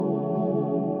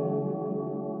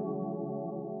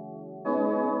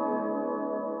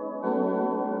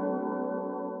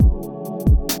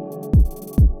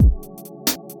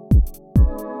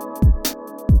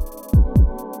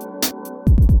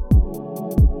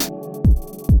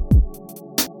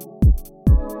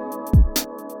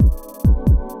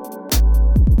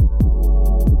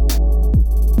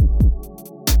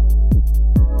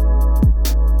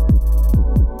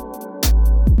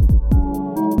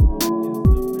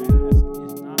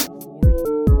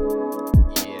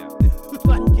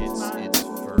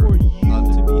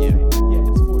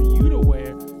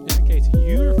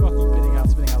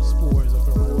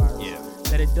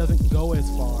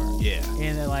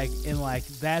like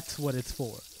that's what it's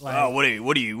for. Like, Oh, what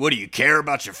do you care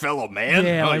about your fellow man?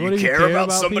 Yeah, oh, like, you what do care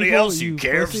about somebody people? else? You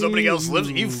care if pussy? somebody else lives?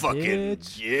 You fucking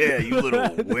bitch. yeah, you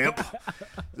little wimp,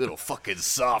 little fucking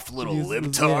soft little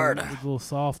libtard, little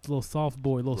soft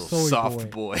boy, little soy soft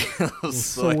boy, boy, little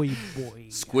soy boy,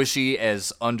 squishy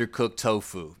as undercooked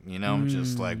tofu. You know,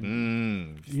 just like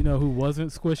You know who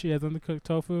wasn't squishy as undercooked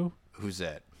tofu? Who's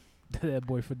that? That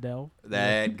boy Fidel.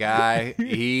 That guy,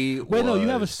 he Wait, no, you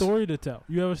have a was- story to tell.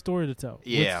 Yeah,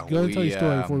 Go ahead and tell your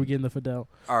story before we get into Fidel.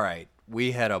 All right,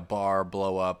 we had a bar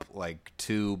blow up like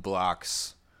 2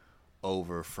 blocks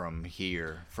over from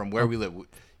here, from where we live.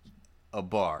 A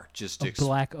bar just A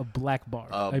black bar.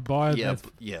 A bar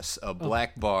that's a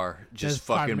black bar just that's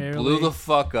fucking primarily blew the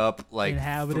fuck up like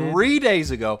inhabited 3 days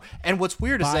ago. And what's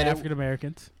weird is by that African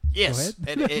Americans. yes,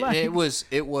 Go ahead.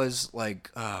 it was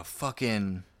like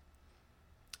fucking.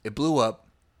 It blew up,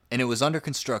 and it was under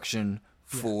construction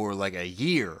for like a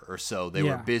year or so. They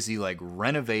were busy like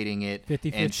renovating it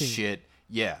 50-15. and shit.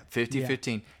 Yeah,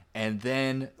 50-15. And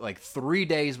then like 3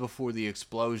 days before the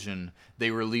explosion,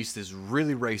 they released this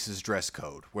really racist dress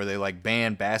code where they like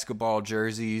banned basketball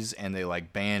jerseys and they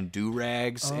like banned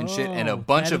do-rags and shit and a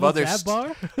bunch of other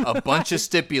a bunch of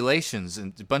stipulations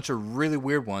and a bunch of really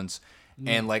weird ones.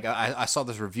 And like I saw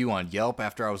this review on Yelp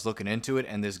after I was looking into it,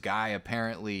 and this guy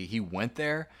apparently he went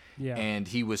there and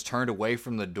he was turned away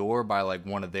from the door by like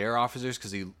one of their officers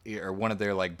or one of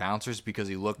their like bouncers because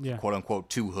he looked quote unquote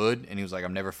too hood, and he was like,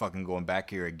 I'm never fucking going back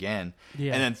here again.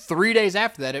 And then 3 days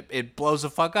after that, it blows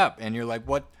the fuck up, and you're like,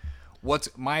 what's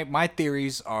my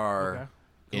theories are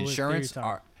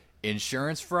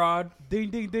insurance fraud.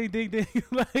 Ding ding ding ding ding.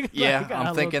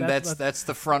 I'm thinking that's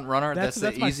the front runner. That's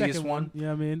the easiest one. You know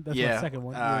what I mean? That's my second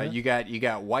one. You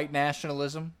got white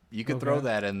nationalism. You could throw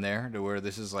that in there to where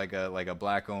this is like a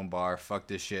black owned bar. Fuck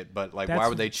this shit. But like, why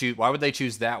would they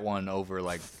choose that one over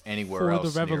like anywhere for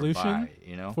else the revolution? Nearby,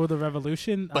 you know, for the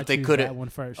revolution. But they could that one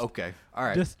first. Okay, all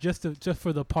right. Just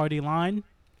for the party line.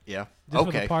 Yeah. Just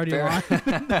for the party line.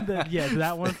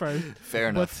 That one first. Fair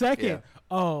enough. But second.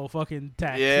 Oh, fucking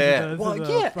tax. Yeah.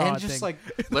 And just like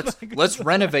let's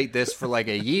renovate this for like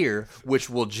a year, which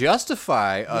will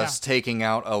justify us taking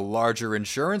out a larger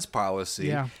insurance policy.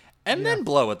 Yeah. And then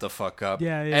blow it the fuck up.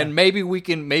 Yeah. And maybe we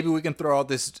can throw out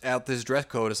this dress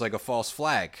code as like a false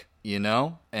flag, you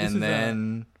know? And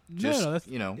then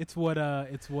it's what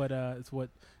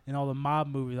in all the mob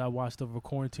movies I watched over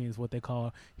quarantine is what they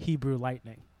call Hebrew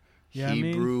lightning. You know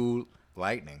Hebrew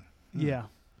lightning. Yeah.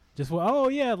 Just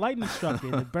lightning struck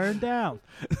it. It burned down.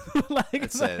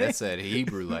 That's that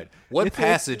Hebrew light. What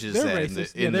passage is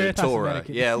that in the Torah?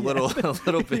 Yeah, a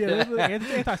little bit. Yeah,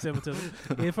 anti-Semitism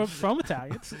from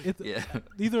Italians.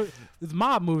 It's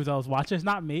mob movies I was watching. It's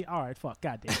not me. All right, fuck,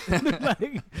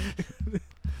 goddamn.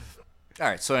 All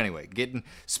right. So anyway,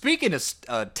 speaking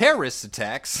of terrorist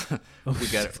attacks, we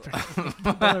got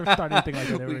start anything like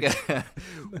that.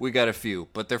 We got a few,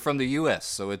 but they're from the U.S.,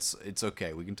 so it's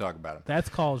okay. We can talk about them. That's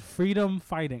called freedom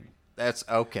fighting. That's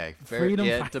okay. Freedom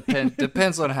it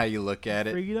depends on how you look at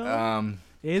it. Freedom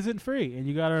isn't free, and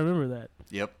you got to remember that.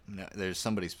 Yep. No, there's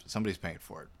somebody's paying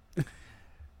for it.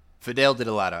 Fidel did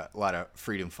a lot of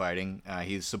freedom fighting.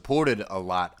 He supported a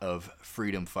lot of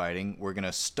freedom fighting. We're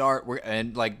gonna start.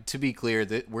 To be clear,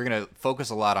 that we're gonna focus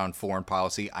a lot on foreign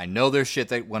policy. I know there's shit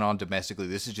that went on domestically.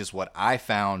 This is just what I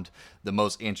found the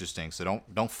most interesting. So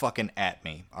don't fucking at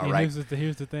me. All right.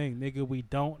 Here's the thing, nigga. We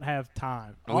don't have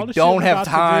time. We don't have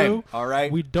time. All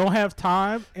right. We don't have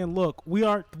time. And look,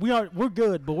 we're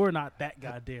good, but we're not that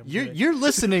goddamn good. You're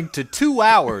listening to 2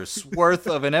 hours worth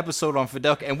of an episode on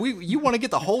Fidel, and you want to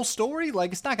get the whole story?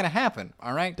 Like, it's not gonna happen.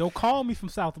 All right. Don't call me from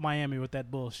South Miami with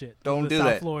that bullshit. Don't do South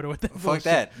that. Florida with that Fuck bullshit.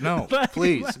 that. No,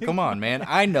 please. Come on, man.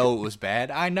 I know it was bad.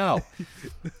 I know.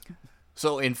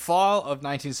 So in fall of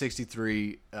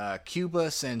 1963,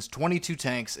 Cuba sends 22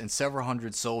 tanks and several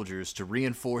hundred soldiers to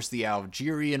reinforce the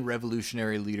Algerian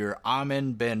revolutionary leader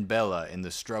Amin Ben Bella in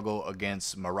the struggle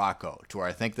against Morocco, to where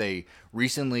I think they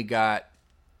recently got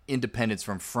independence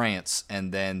from France,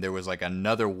 and then there was like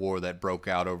another war that broke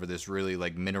out over this really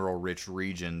like mineral rich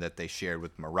region that they shared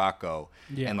with Morocco.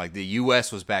 And like the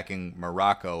US was backing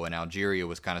Morocco and Algeria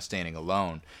was kind of standing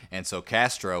alone. And so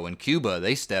Castro and Cuba,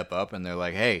 they step up and they're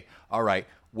like, hey, all right,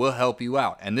 we'll help you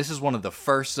out. And this is one of the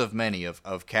first of many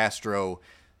of Castro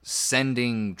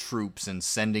sending troops and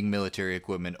sending military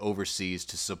equipment overseas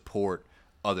to support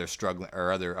other struggling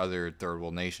or other third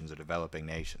world nations or developing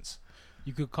nations.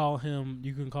 You can call him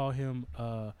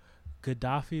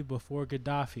Gaddafi before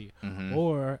Gaddafi,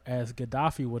 or as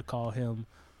Gaddafi would call him,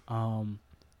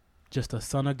 just a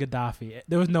son of Gaddafi.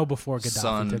 There was no before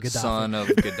Gaddafi to Gaddafi. Son of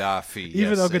Gaddafi.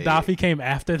 Even though Gaddafi came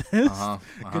after this,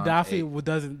 Gaddafi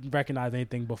doesn't recognize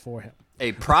anything before him.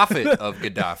 A prophet of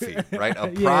Gaddafi, right? A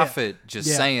prophet just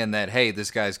saying that, hey, this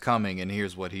guy's coming, and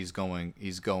here's what he's going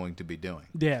to be doing.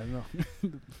 Yeah, no.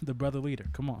 The brother leader.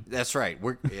 Come on. That's right.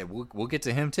 We'll get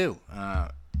to him too.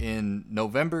 In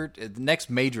November, the next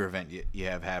major event you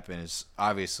have happen is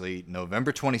obviously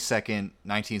November 22nd,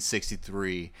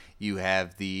 1963. You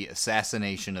have the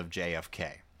assassination of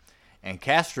JFK. And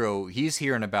Castro, he's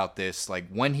hearing about this, like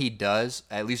when he does,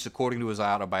 at least according to his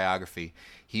autobiography,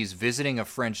 he's visiting a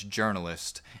French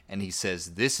journalist and he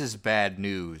says, "This is bad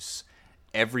news.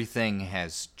 Everything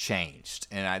has changed."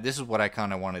 And this is what I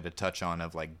kind of wanted to touch on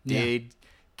of like, did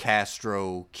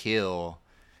Castro kill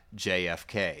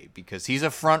JFK? Because he's a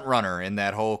front runner in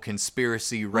that whole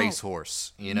conspiracy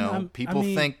racehorse. You know, people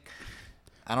think,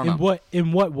 I don't know.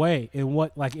 In what way? In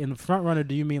what, like, in front runner,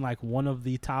 do you mean like one of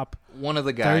the top? One of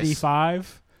the guys.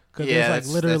 35? Because there's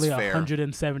like literally that's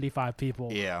 175 people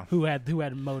who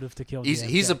had motive to kill JFK.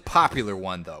 He's a popular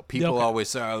one, though. People always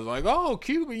say, like, oh,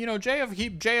 Cuba, you know,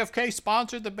 JFK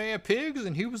sponsored the Bay of Pigs,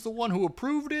 and he was the one who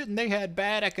approved it, and they had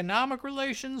bad economic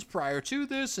relations prior to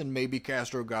this, and maybe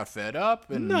Castro got fed up.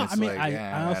 And no, it's I mean, like,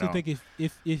 I also think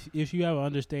if you have an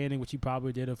understanding, which he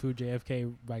probably did, of who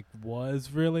JFK like was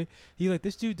really, he like,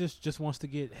 this dude just wants to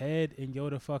get head and go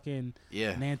to fucking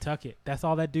Nantucket. That's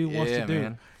all that dude wants to do.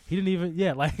 Man. He didn't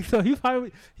even so he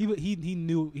probably he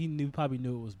probably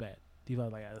knew it was bad. He was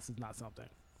like, this is not something.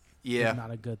 Yeah, it's not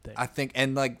a good thing. I think,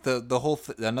 and like the whole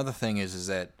another thing is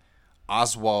that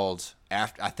Oswald, I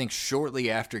think shortly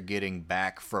after getting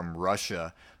back from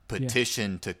Russia,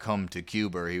 petitioned to come to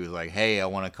Cuba. He was like, hey, I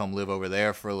want to come live over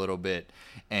there for a little bit,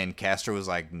 and Castro was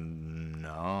like,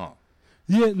 no.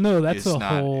 Yeah, no, that's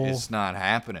whole. It's not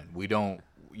happening. We don't.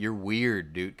 You're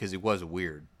weird, dude. Because he was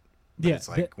weird. But it's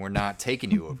like, we're not taking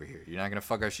you over here. You're not gonna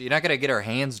fuck our shit. You're not gonna get our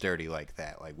hands dirty like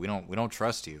that. Like we don't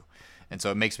trust you. And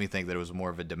so it makes me think that it was more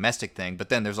of a domestic thing. But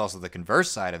then there's also the converse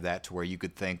side of that, to where you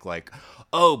could think like,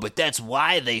 oh, but that's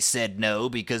why they said no,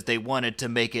 because they wanted to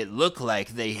make it look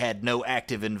like they had no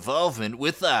active involvement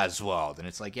with Oswald. And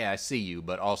it's like, yeah, I see you,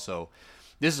 but also,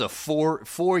 this is a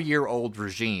four-year-old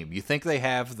regime. You think they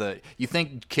have you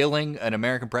think killing an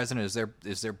American president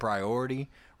is their priority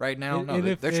right now? No,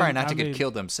 they're trying not to get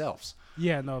killed themselves.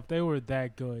 Yeah, no, if they were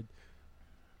that good,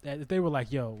 if they were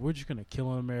like, yo, we're just gonna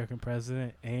kill an American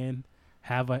president and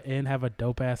have a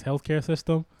dope ass healthcare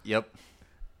system. Yep.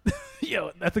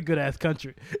 Yo, that's a good ass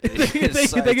country. they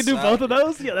can do both of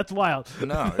those. Yeah, that's wild.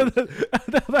 No,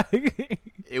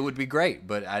 it would be great,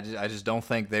 but I just don't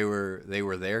think they were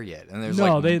there yet. And there's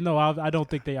I don't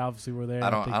think they obviously were there.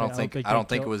 I don't think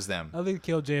it was them. I think they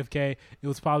killed JFK. It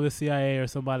was probably the CIA or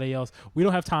somebody else. We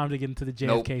don't have time to get into the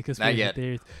JFK conspiracy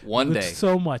theories. One day,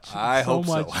 so much. I hope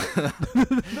so.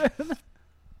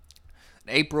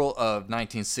 April of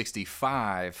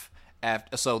 1965.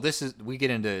 We get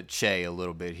into Che a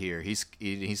little bit here. He's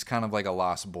kind of like a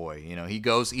lost boy. You know,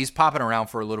 he's popping around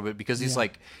for a little bit because he's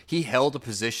like, he held a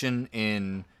position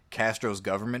in Castro's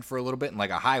government for a little bit, and like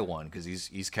a high one, because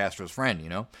he's Castro's friend, you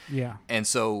know? Yeah. And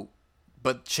so,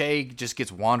 but Che just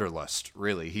gets wanderlust,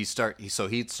 really. He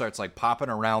starts like popping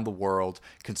around the world,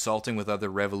 consulting with other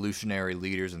revolutionary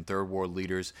leaders and third world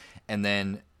leaders, and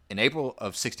then in April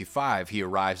of 65, he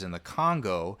arrives in the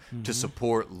Congo to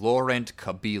support Laurent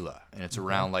Kabila, and it's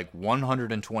around like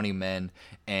 120 men,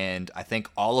 and I think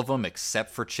all of them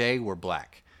except for Che were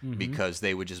black, because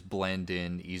they would just blend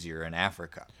in easier in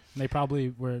Africa. They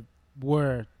probably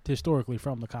were historically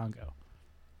from the Congo.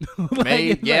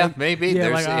 Maybe. Yeah,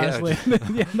 There's, honestly.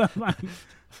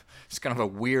 It's kind of a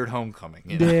weird homecoming.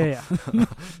 You know? Yeah.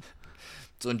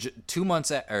 So 3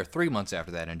 months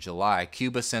after that, in July,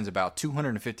 Cuba sends about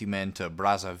 250 men to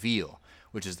Brazzaville,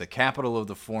 which is the capital of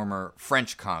the former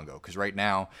French Congo. Because right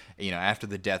now, you know, after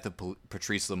the death of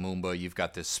Patrice Lumumba, you've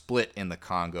got this split in the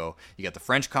Congo. You got the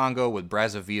French Congo with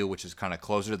Brazzaville, which is kind of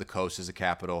closer to the coast as a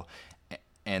capital,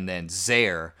 and then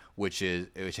Zaire, which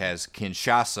has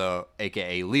Kinshasa,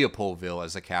 aka Leopoldville,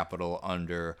 as a capital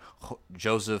under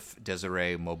Joseph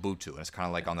Desiré Mobutu, and it's kind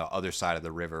of like on the other side of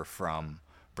the river from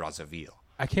Brazzaville.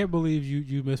 I can't believe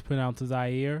you mispronounced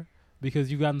Zaire, because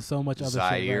you've gotten so much other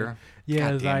Zaire. Shit.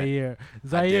 Right? Yeah,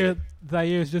 Zaire.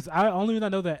 Zaire is just. Only reason I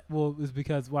know that is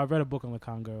because I read a book on the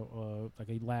Congo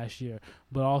last year,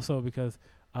 but also because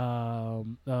of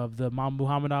the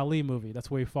Muhammad Ali movie.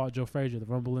 That's where he fought Joe Frazier, the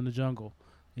Rumble in the Jungle.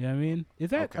 You know what I mean? Is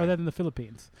that or that in the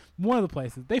Philippines? One of the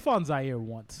places they fought in Zaire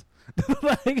once.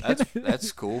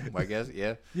 That's cool, I guess.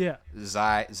 Yeah. Yeah.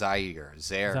 Zaire.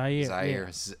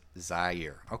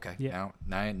 Okay. Yeah.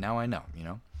 Now I know. You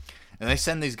know. And they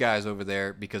send these guys over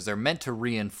there because they're meant to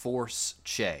reinforce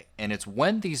Che. And it's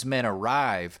when these men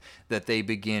arrive that they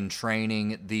begin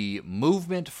training the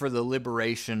Movement for the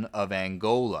Liberation of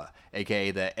Angola, aka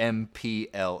the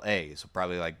MPLA. So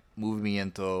probably like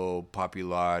Movimiento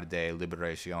Popular de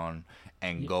Liberación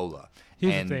Angola.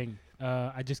 Here's the thing.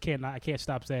 I can't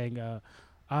stop saying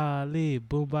Ali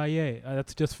Boumbaye.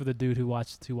 That's just for the dude who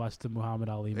watched the Muhammad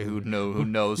Ali movie. Who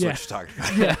knows what you're talking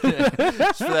about.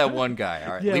 Just for that one guy.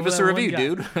 All right, leave us a review,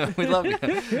 dude. We love you.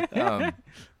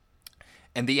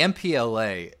 And the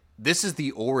MPLA, this is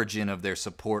the origin of their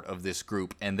support of this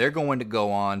group, and they're going to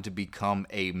go on to become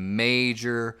a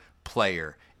major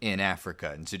player in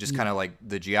Africa. And so just kind of like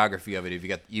the geography of it, if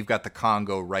you've got the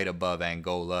Congo right above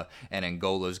Angola, and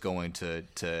Angola's going to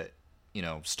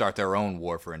start their own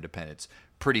war for independence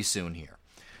pretty soon here.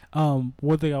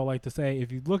 One thing I would like to say,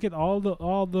 if you look at all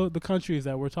the countries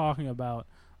that we're talking about,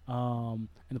 and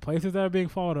the places that are being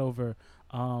fought over,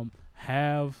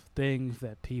 have things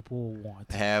that people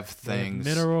want. Have things,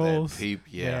 minerals. They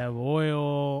have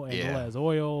oil. Angola has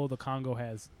oil. The Congo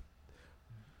has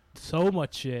so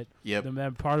much shit. Yep.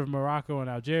 The part of Morocco and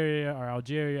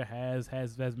Algeria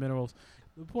has minerals.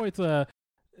 The point's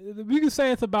you can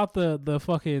say it's about the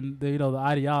fucking the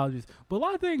ideologies, but a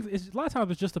lot of times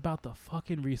it's just about the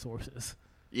fucking resources.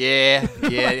 Yeah.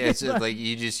 It's just like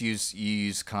you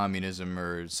use communism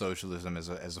or socialism as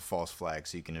a false flag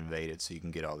so you can invade it, so you can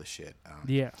get all the shit.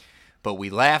 But we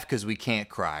laugh because we can't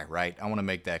cry, right? I want to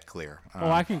make that clear.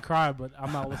 I can cry, but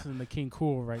I'm not listening to King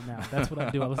Cruel right now. That's what I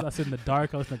do. I sit in the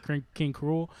dark, I listen to King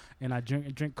Cruel, and I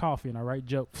drink coffee, and I write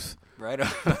jokes. Right on.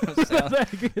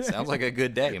 Sounds like a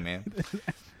good day, man.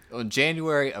 In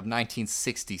January of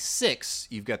 1966,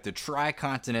 you've got the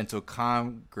Tricontinental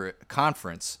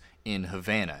Conference in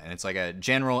Havana, and it's like a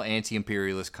general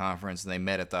anti-imperialist conference, and they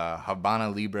met at the Habana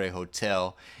Libre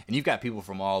Hotel, and you've got people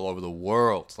from all over the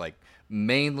world, like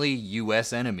mainly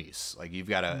U.S. enemies. Like you've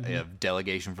got a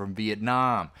delegation from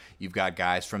Vietnam, you've got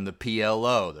guys from the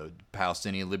PLO, the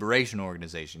Palestinian Liberation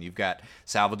Organization, you've got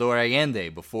Salvador Allende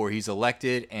before he's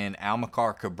elected, and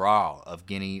Amilcar Cabral of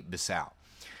Guinea-Bissau.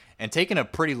 And taking a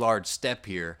pretty large step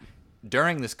here,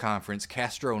 during this conference,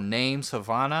 Castro names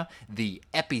Havana the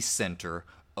epicenter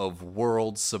of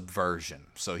world subversion.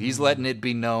 So he's letting it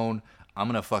be known, I'm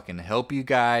going to fucking help you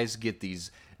guys get these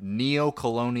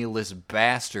neo-colonialist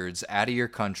bastards out of your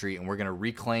country, and we're going to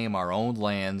reclaim our own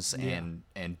lands and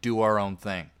do our own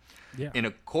thing. Yeah. In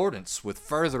accordance with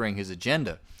furthering his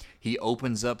agenda, he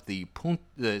opens up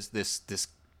this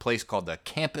place called the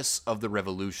Campus of the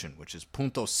Revolution, which is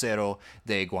Punto Cero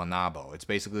de Guanabo. It's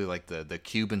basically like the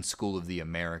Cuban School of the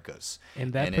Americas.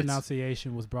 And that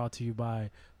pronunciation was brought to you by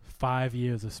 5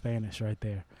 years of Spanish right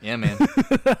there. Yeah, man.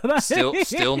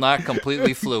 Still not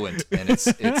completely fluent, and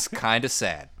it's kind of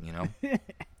sad, And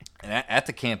at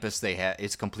the campus,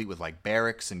 it's complete with like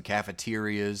barracks and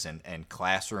cafeterias and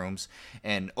classrooms.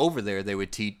 And over there, they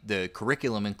would teach. The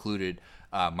curriculum included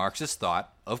Marxist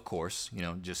thought, of course,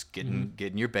 just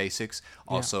getting your basics.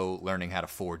 Also learning how to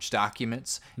forge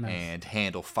documents and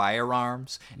handle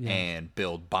firearms and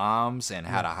build bombs and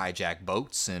how to hijack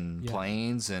boats and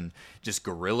planes and just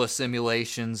guerrilla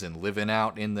simulations and living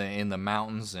out in the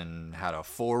mountains and how to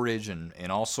forage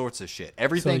and all sorts of shit.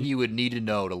 Everything you would need to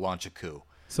know to launch a coup.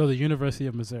 So the University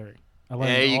of Missouri. I like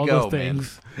there you all go, those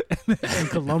things. In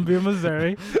Columbia,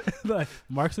 Missouri. Like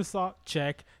Marxist thought,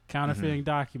 check. Counterfeiting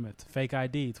documents, fake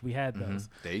IDs. We had those.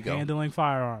 There you go. Handling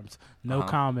firearms. No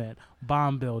comment.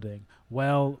 Bomb building.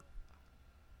 Well,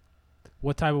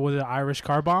 what type was it? Irish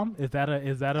car bomb? Is that a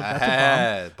that's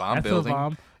a bomb? Bomb building. A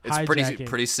bomb. It's hijacking.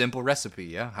 pretty simple recipe,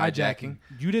 yeah. Hijacking.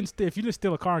 If you didn't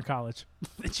steal a car in college,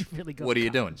 did you really go? What are you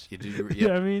doing? You do. You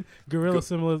know what I mean? Guerrilla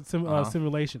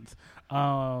simulations.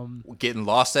 Getting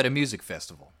lost at a music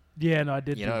festival. Yeah, no, I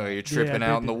did. You're tripping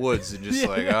out in the woods and just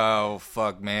like, oh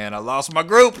fuck, man, I lost my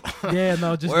group. Yeah,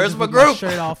 no, just where's my group? My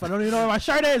shirt off. I don't even know where my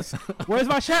shirt is. Where's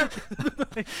my shirt?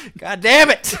 God damn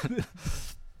it!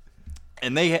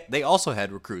 And they also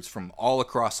had recruits from all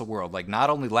across the world, like not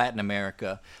only Latin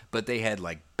America, but they had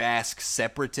like Basque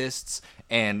separatists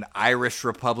and Irish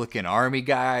Republican Army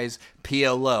guys,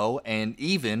 PLO, and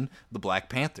even the Black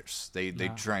Panthers. They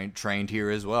trained here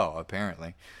as well,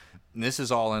 apparently. And this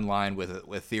is all in line with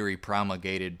a theory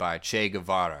promulgated by Che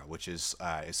Guevara, which is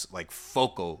it's like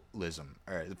Focalism.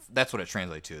 Or that's what it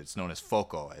translates to. It's known as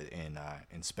Foco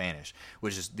in Spanish,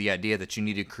 which is the idea that you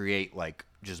need to create like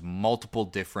just multiple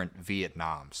different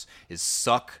Vietnams. Is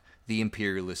suck the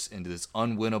imperialists into this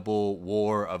unwinnable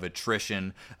war of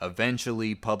attrition.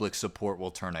 Eventually, public support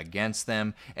will turn against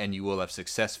them, and you will have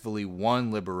successfully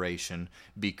won liberation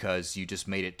because you just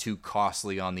made it too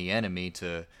costly on the enemy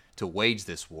to to wage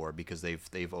this war because they've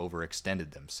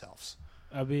overextended themselves.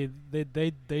 I mean, they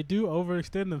do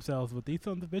overextend themselves, but these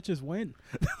sons of bitches win.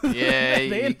 Yeah,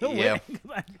 yeah.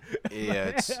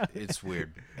 Yeah, it's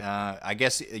weird. I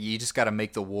guess you just got to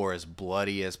make the war as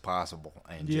bloody as possible,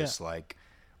 and just like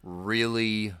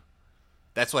really.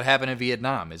 That's what happened in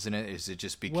Vietnam, isn't it? Is it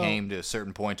just became to a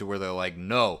certain point to where they're like,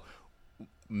 no,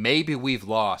 maybe we've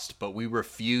lost, but we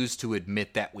refuse to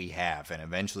admit that we have. And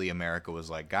eventually America was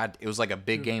like, God, it was like a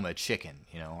big game of chicken,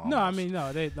 you know? Almost. No, I mean,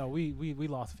 we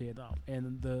lost Vietnam.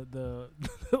 And the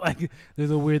like,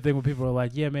 there's a weird thing when people are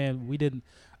like, yeah, man, we didn't.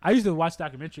 I used to watch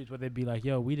documentaries where they'd be like,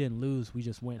 yo, we didn't lose, we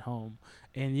just went home.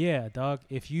 And yeah, dog,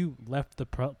 if you left the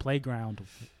playground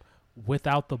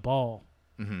without the ball,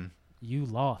 you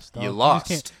lost. Dog. You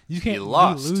lost. You can't you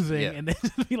lost. be losing and then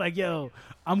just be like, yo,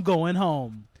 I'm going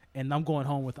home. And I'm going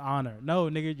home with honor. No,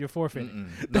 nigga, you're forfeiting.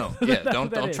 No, yeah,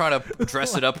 don't try to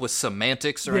dress it up with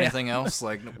semantics or anything else.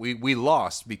 Like we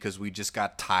lost because we just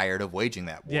got tired of waging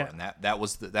that war, and that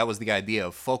was the idea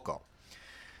of FOCO.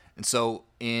 And so,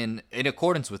 in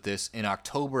accordance with this, in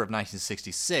October of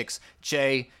 1966,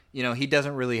 Che, he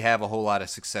doesn't really have a whole lot of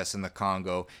success in the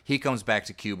Congo. He comes back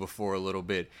to Cuba for a little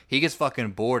bit. He gets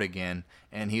fucking bored again,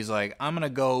 and he's like, I'm going to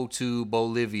go to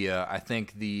Bolivia. I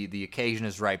think the occasion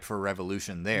is ripe for a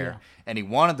revolution there. Yeah. And he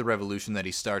wanted the revolution that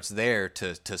he starts there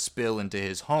to spill into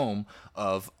his home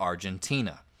of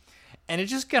Argentina. And it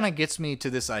just kind of gets me to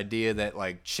this idea that,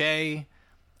 like, Che,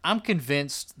 I'm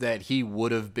convinced that he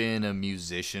would have been a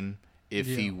musician if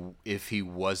he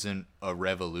wasn't a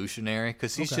revolutionary,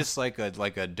 because he's just like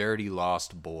a dirty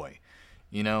lost boy.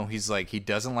 He's like, he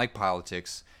doesn't like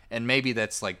politics, and maybe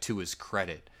that's like to his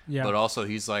credit. Yeah. But also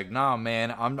he's like, nah,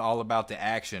 man, I'm all about the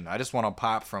action. I just want to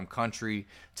pop from country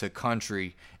to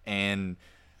country and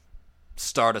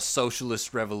start a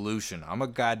socialist revolution. I'm a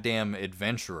goddamn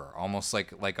adventurer, almost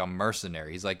like a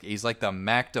mercenary. He's like the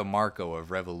Mac DeMarco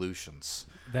of revolutions.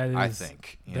 That is, I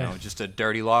think, just a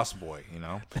dirty lost boy,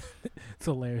 It's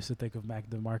hilarious to think of Mac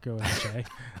DeMarco and Che,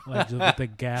 like just with the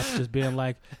Gap, just being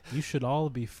like, you should all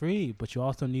be free, but you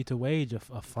also need to wage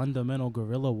a fundamental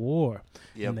guerrilla war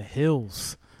in the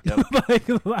hills.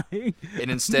 Yep. like, and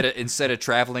instead of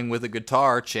traveling with a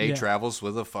guitar, Che travels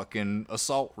with a fucking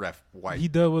assault rifle. He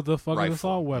does with a fucking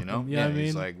assault weapon. Yeah,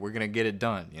 he's like, we're gonna get it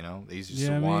done. He's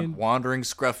just a wandering,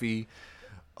 scruffy,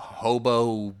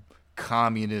 hobo,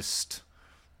 communist,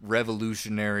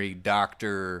 revolutionary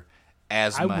doctor,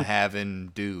 asthma having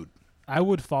dude. I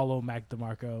would follow Mac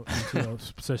DeMarco into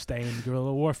a sustained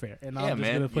guerrilla warfare, and I'm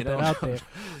just gonna put that out there.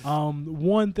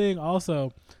 One thing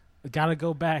also, gotta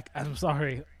go back. I'm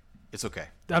sorry. It's okay.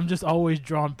 I'm just always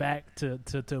drawn back to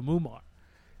Muammar.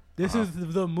 This is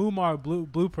the Muammar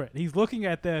blueprint. He's looking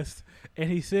at this and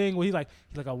he's saying, he's like,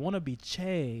 I want to be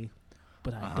Che,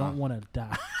 but I don't want to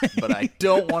die. But I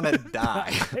don't want to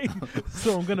die.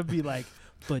 So I'm gonna be like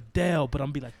Fidel, but I'm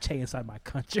gonna be like Che inside my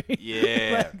country.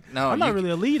 Yeah. I'm not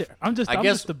really a leader. I'm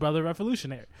just the brother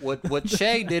revolutionary. What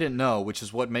Che didn't know, which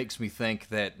is what makes me think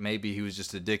that maybe he was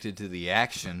just addicted to the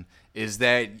action, is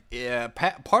that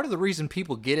part of the reason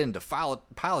people get into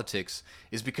politics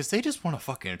is because they just want to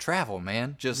fucking travel,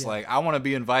 man. Just like, I want to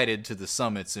be invited to the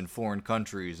summits in foreign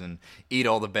countries and eat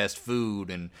all the best food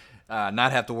and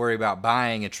not have to worry about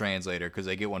buying a translator because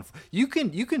I get one. You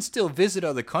can still visit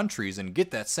other countries and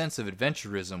get that sense of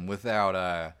adventurism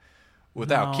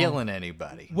without killing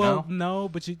anybody. Well, no,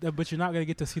 but you're not gonna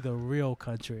get to see the real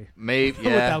country. Maybe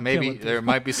maybe there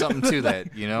might be something to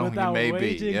that. Without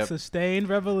waging Yep. sustained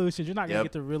revolutions, you're not gonna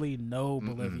get to really know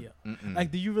Bolivia.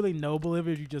 Like, do you really know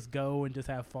Bolivia if you just go and just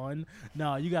have fun?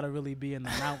 No, you got to really be in the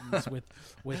mountains with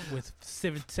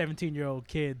 17-year-old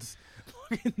kids.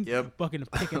 Fucking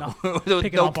picking off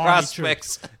no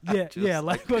prospects. That's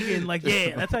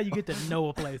how you get to know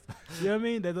a place. You know what I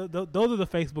mean? Those are the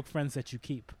Facebook friends that you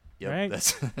keep. Yep,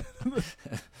 right?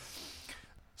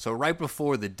 So right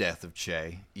before the death of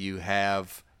Che, you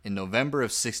have, in November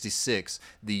of '66,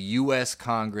 the U.S.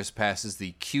 Congress passes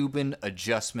the Cuban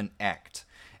Adjustment Act.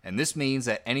 And this means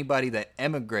that anybody that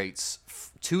emigrates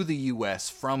to the U.S.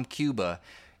 from Cuba,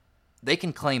 they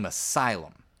can claim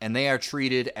asylum. And they are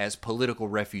treated as political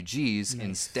refugees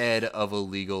instead of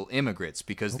illegal immigrants,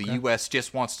 because the U.S.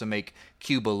 just wants to make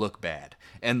Cuba look bad.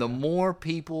 And the more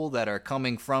people that are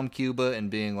coming from Cuba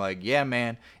and being like, yeah,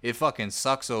 man, it fucking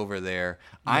sucks over there.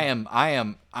 Yeah.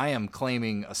 I am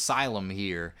claiming asylum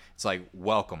here. It's like,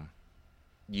 welcome.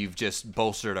 You've just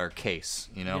bolstered our case,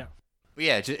 Yeah.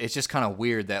 Yeah, it's just kind of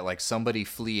weird that, like, somebody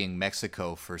fleeing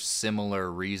Mexico for similar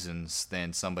reasons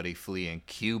than somebody fleeing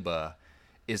Cuba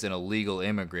is an illegal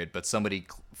immigrant, but somebody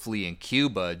fleeing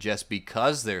Cuba just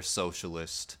because they're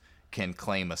socialist can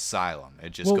claim asylum.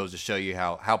 It just goes to show you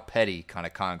how petty kind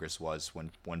of Congress was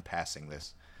when passing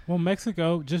this. Well,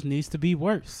 Mexico just needs to be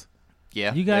worse.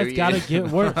 Yeah, you guys gotta get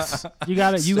worse. You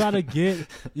gotta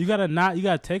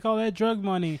take all that drug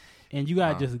money and you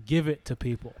gotta just give it to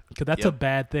people, because that's a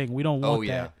bad thing. We don't want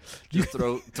that. Just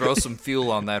throw some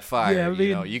fuel on that fire. Yeah, I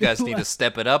mean, you guys need to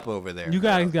step it up over there. You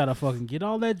guys gotta fucking get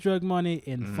all that drug money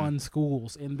and fund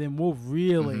schools, and then we'll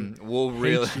really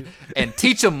and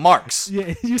teach them Marx.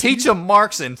 Teach them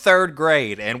Marx in 3rd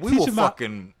grade, and we will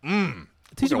fucking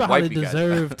teach them how they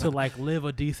deserve to like live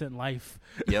a decent life.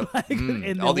 Yep. Like,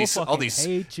 and all these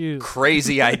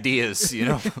crazy ideas, you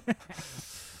know.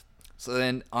 So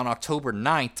then on October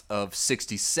 9th of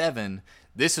 1967,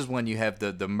 this is when you have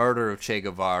the murder of Che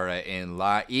Guevara in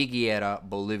La Higuera,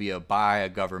 Bolivia, by a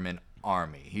government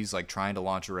army. He's like trying to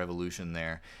launch a revolution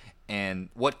there. And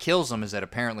what kills him is that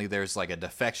apparently there's like a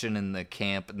defection in the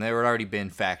camp, and there had already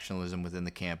been factionalism within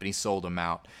the camp, and he sold him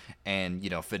out. And, you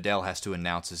know, Fidel has to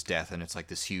announce his death, and it's like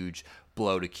this huge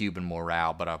blow to Cuban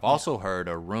morale. But I've also heard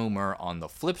a rumor on the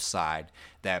flip side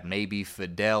that maybe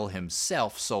Fidel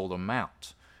himself sold him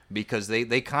out, because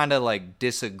they kind of like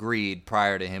disagreed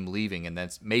prior to him leaving, and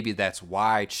that's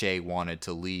why Che wanted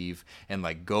to leave and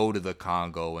like go to the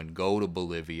Congo and go to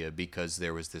Bolivia, because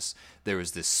there was this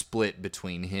split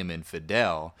between him and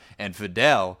Fidel. And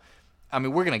Fidel, I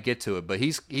mean, we're gonna get to it, but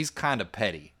he's kind of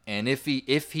petty. And if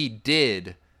he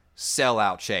did sell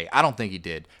out Che, I don't think he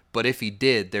did, but if he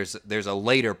did, there's a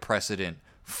later precedent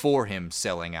for him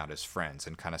selling out his friends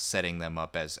and kind of setting them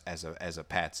up as a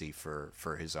patsy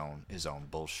for his own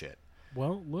bullshit.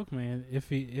 Well, look, man, if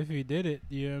he did it,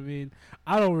 you know what I mean?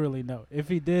 I don't really know. If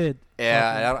he did,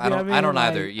 I don't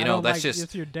either. You know, that's just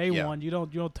it's your day one. You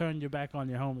don't turn your back on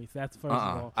your homies. That's first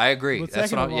of all. I agree. But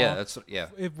that's what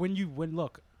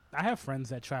Look, I have friends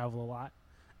that travel a lot,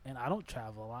 and I don't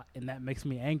travel a lot, and that makes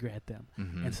me angry at them.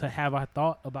 Mm-hmm. And so have I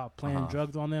thought about playing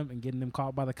drugs on them and getting them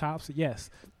caught by the cops? Yes,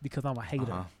 because I'm a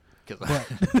hater. But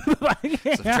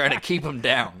so trying to keep them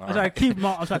down. I'm trying to keep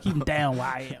them down where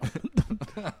I am.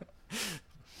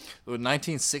 In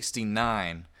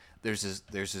 1969, there's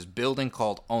this building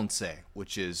called Once,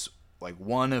 which is like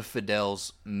one of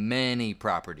Fidel's many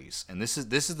properties, and this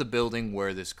is the building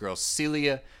where this girl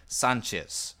Celia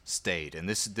Sanchez stayed, and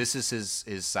this is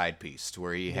his side piece, to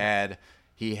where he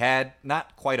had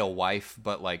not quite a wife,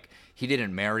 but like he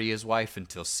didn't marry his wife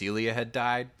until Celia had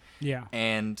died. Yeah,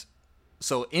 and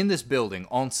so in this building,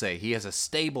 Once, he has a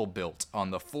stable built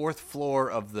on the 4th floor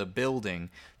of the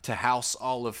building to house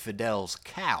all of Fidel's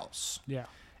cows. Yeah,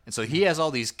 and so he has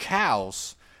all these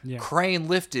cows. Yeah. Crane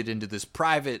lifted into this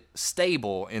private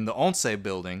stable in the Once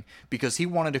building, because he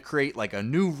wanted to create like a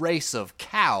new race of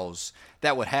cows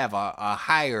that would have a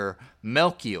higher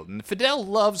milk yield. And Fidel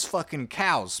loves fucking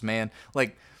cows, man.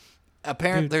 Like,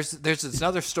 apparently there's this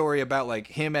other story about like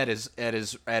him at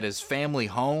his family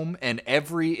home, and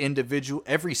every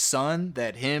son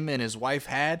that him and his wife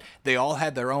had, they all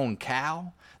had their own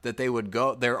cow that they would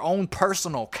go, their own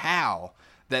personal cow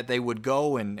that they would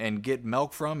go and get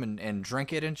milk from and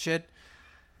drink it and shit.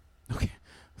 Okay.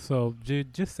 So,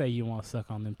 dude, just say you want to suck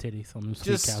on them titties, on them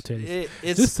sweet cow titties.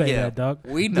 Just say that, dog.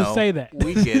 We know. Just say that.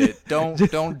 We get it. Don't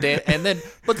and then,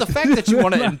 but the fact that you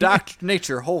want to indoctrinate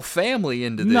your whole family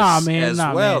into this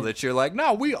that you're like,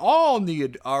 no, we all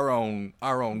need our own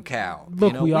cow.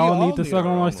 Look, we all need to suck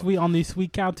on these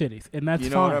sweet cow titties, and that's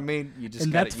fine. You know what I mean? You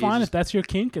just that's fine if that's your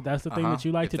kink, if that's the thing that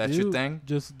you like to do. If that's your thing,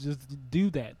 just do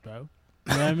that, bro.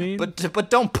 You know what I mean?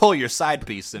 but don't pull your side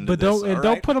piece into this.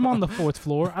 Don't put them on the 4th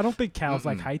floor. I don't think cows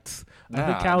like heights. I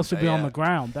think cows should be on the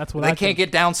ground. That's what they can't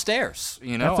get downstairs.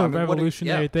 You know, that's a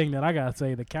revolutionary thing that I gotta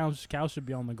say. The cows should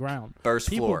be on the ground.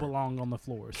 People belong on the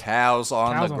floors. Cows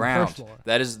on the ground.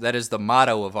 That is the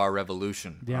motto of our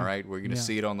revolution. Yeah. All right, we're gonna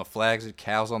see it on the flags.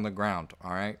 Cows on the ground.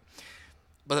 All right.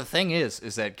 But the thing is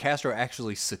that Castro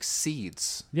actually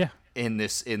succeeds. Yeah. In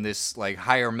this like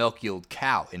higher milk yield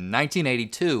cow. In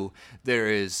 1982, there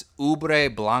is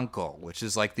Ubre Blanco, which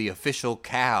is like the official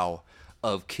cow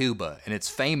of Cuba, and it's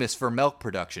famous for milk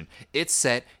production. It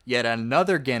set yet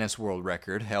another Guinness World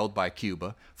Record held by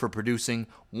Cuba for producing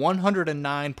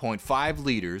 109.5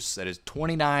 liters, that is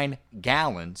 29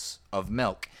 gallons of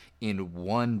milk in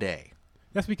one day.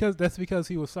 That's because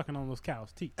he was sucking on those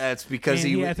cows' teeth. That's because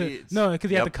he had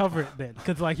to cover it then.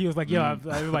 Because like he was like, yo,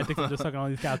 everybody thinks I'm just sucking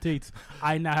on these cow teeth.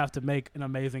 I now have to make an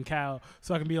amazing cow,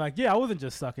 so I can be like, yeah, I wasn't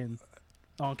just sucking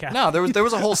on cow. No, there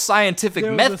was a whole scientific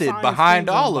method behind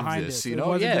all of this. You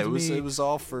know, it was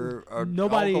all for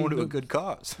nobody all going to a good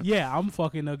cause. Yeah, I'm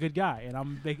fucking a good guy, and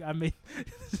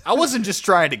I wasn't just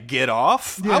trying to get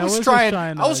off. Yeah, I was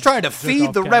trying to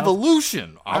feed the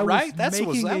revolution. All right, that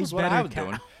was what I was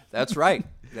doing. That's right.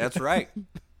 That's right.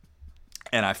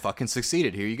 And I fucking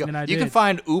succeeded. Here you go. You did. can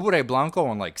find Ubre Blanco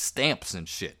on like stamps and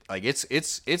shit. Like it's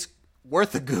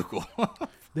worth a Google.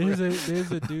 There's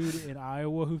a dude in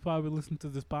Iowa who probably listened to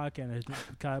this podcast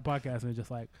and is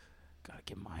just like, gotta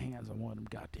get my hands on one of them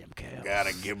goddamn cows.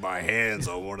 Gotta get my hands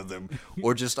on one of them.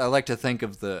 Or just I like to think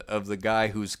of the guy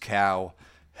whose cow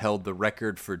held the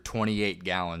record for 28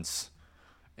 gallons,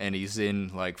 and he's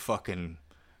in like fucking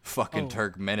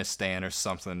Turkmenistan or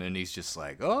something, and he's just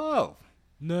like, oh.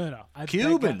 No.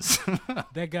 Cubans.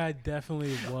 That guy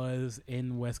definitely was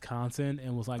in Wisconsin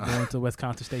and was like going to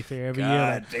Wisconsin State Fair every year.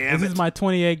 God Like, damn this it. is my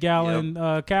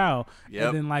 28-gallon cow. Yep.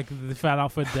 And then like they found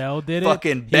out Fidel did it.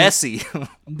 Fucking Bessie.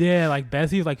 Yeah, like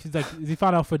Bessie. He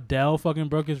found out Fidel fucking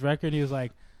broke his record. And he was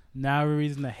like, now a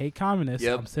reason to hate communists.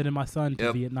 Yep. I'm sending my son to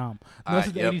Yep. Vietnam. Unless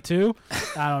it's 82.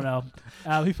 I don't know.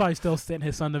 He probably still sent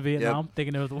his son to Vietnam,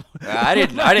 thinking it was. I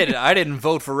didn't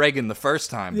vote for Reagan the first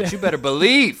time, but you better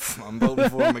believe I'm voting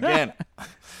for him again.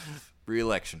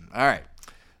 Re-election. All right.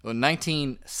 Well,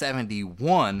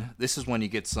 1971, this is when you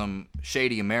get some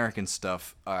shady American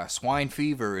stuff. Swine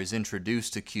fever is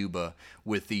introduced to Cuba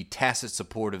with the tacit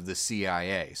support of the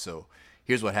CIA. So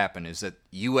here's what happened is that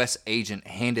U.S. agent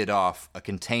handed off a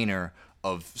container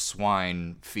of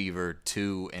swine fever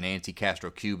to an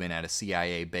anti-Castro Cuban at a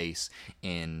CIA base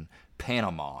in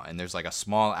Panama. And there's like a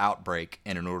small outbreak,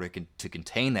 and in order to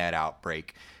contain that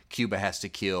outbreak, Cuba has to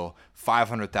kill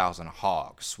 500,000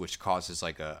 hogs, which causes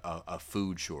like a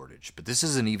food shortage. But this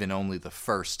isn't even only the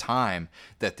first time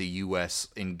that the U.S.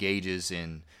 engages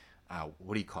in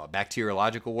what do you call it?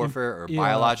 Bacteriological warfare or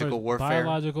biological warfare?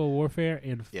 Biological warfare,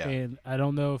 and I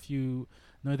don't know if you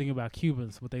know anything about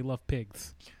Cubans, but they love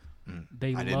pigs. I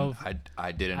didn't know that.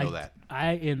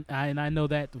 I know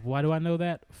that. Why do I know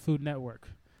that? Food Network.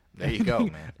 There you go,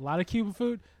 man. A lot of Cuban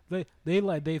food. I think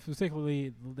it's like,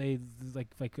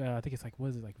 what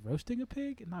is it, like roasting a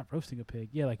pig? Not roasting a pig.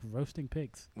 Yeah, like roasting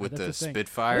pigs. With the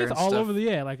Spitfire and it's all stuff? over the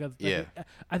Yeah.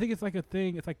 I think it's like a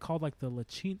thing. It's like called like the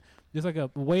lachine. There's like a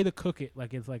way to cook it.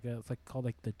 Like it's called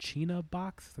like the China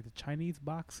box. It's like a Chinese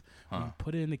box. Where you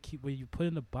put it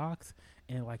in the box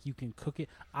and like you can cook it.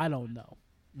 I don't know.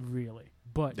 Really,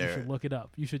 but you should look it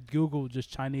up. You should Google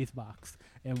just Chinese box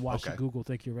and watch Google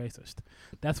think you're racist.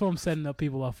 That's what I'm setting up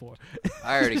people up for.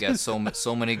 I already got so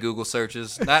many Google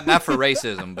searches, not for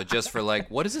racism, but just for like,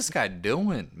 what is this guy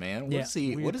doing, man? What is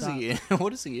he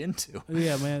into?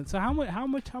 Yeah, man. So how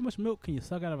much milk can you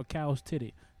suck out of a cow's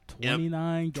titty?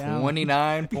 29 gallons.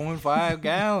 29.5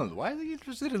 gallons. Why is he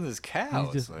interested in this cow?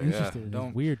 He's just interested in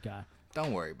this weird guy.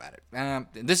 Don't worry about it.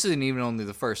 This isn't even only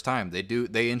the first time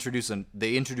they introduced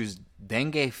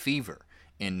dengue fever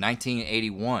in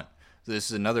 1981. So this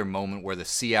is another moment where the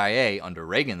CIA under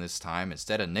Reagan this time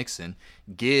instead of Nixon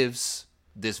gives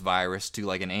this virus to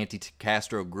like an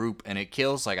anti-Castro group, and it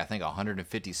kills like I think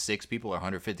 156 people or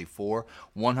 154.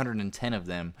 110 of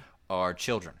them are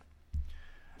children.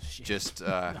 Shit. Just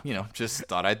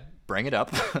thought I'd bring it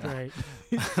up. Great.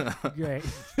 Great.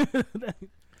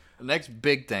 The next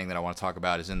big thing that I want to talk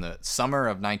about is in the summer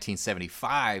of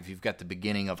 1975, you've got the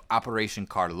beginning of Operation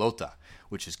Carlota,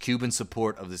 which is Cuban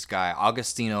support of this guy,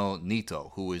 Agostinho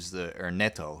Neto, who is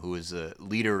the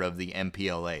leader of the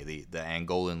MPLA, the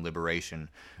Angolan Liberation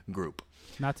Group.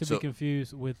 Not to be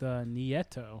confused with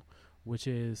Nieto, which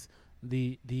is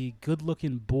the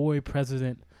good-looking boy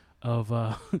president of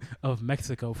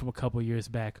Mexico from a couple years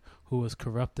back, who was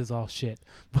corrupt as all shit.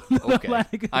 Okay,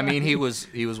 I mean he was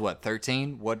what,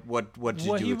 13? What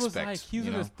did you expect? He was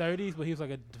in his 30s, but he was like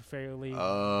a fairly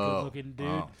good-looking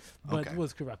dude, but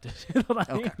was corrupt as shit.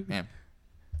 Okay, man.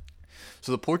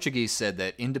 So the Portuguese said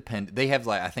that they have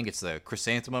like, I think it's the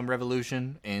Chrysanthemum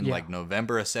Revolution in like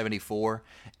November of 74,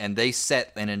 and they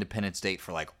set an independence date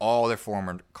for like all their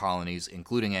former colonies,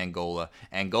 including Angola.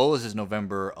 Angola's is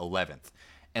November 11th.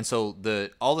 And so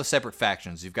all the separate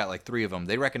factions, you've got like 3 of them,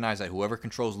 they recognize that whoever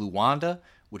controls Luanda,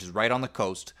 which is right on the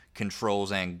coast,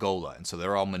 controls Angola. And so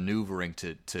they're all maneuvering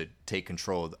to take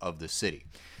control of the city.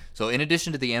 So in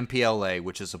addition to the MPLA,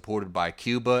 which is supported by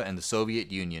Cuba and the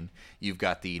Soviet Union, you've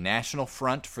got the National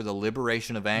Front for the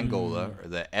Liberation of Angola, or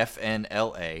the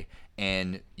FNLA,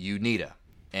 and UNITA,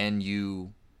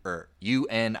 UNITA.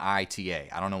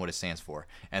 I don't know what it stands for.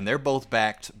 And they're both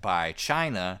backed by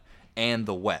China and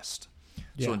the West.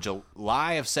 So in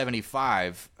July of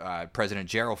 75, President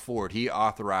Gerald Ford, he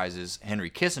authorizes Henry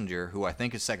Kissinger, who I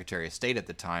think is Secretary of State at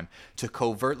the time, to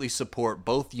covertly support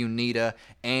both UNITA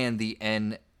and the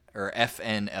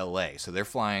FNLA. So they're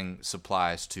flying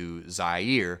supplies to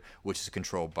Zaire, which is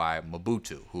controlled by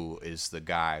Mobutu, who is the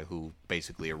guy who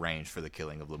basically arranged for the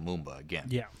killing of Lumumba again.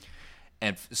 Yeah.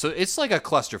 And so it's like a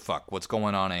clusterfuck what's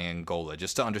going on in Angola,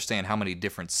 just to understand how many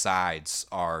different sides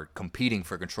are competing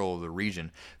for control of the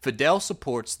region. Fidel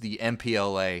supports the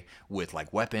MPLA with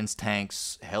like weapons,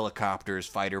 tanks, helicopters,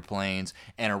 fighter planes,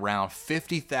 and around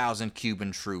 50,000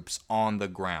 Cuban troops on the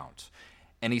ground.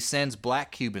 And he sends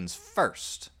black Cubans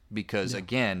first because,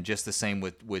 again, just the same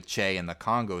with Che and the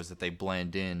Congo is that they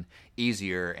blend in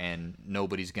easier and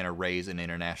nobody's going to raise an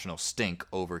international stink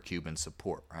over Cuban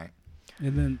support, right?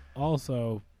 And then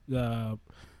also,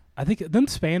 I think them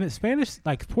Spanish,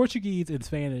 like Portuguese and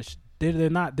Spanish, they're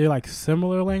like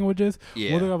similar languages.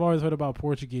 Yeah. One thing I've always heard about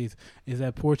Portuguese is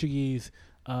that Portuguese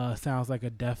sounds like a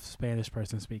deaf Spanish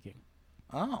person speaking.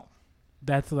 Oh.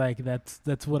 That's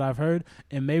what I've heard,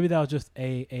 and maybe that was just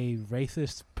a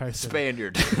racist person.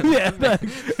 Spaniard. Yeah.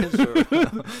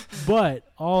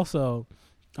 But also,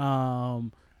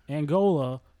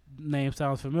 Angola name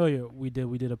sounds familiar. We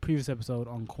did a previous episode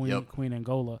on Queen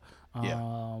Angola,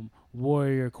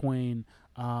 warrior queen,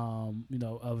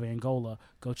 of Angola.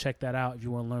 Go check that out if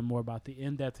you want to learn more about the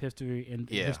in-depth history and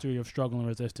history of struggle and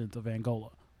resistance of Angola.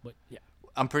 But yeah,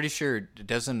 I'm pretty sure it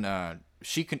doesn't.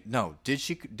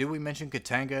 Did we mention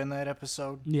Katanga in that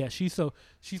episode? Yeah, she's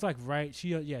like right.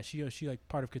 She like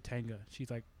part of Katanga.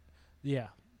 She's like, yeah.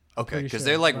 Okay, because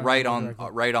they're like right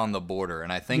on the border,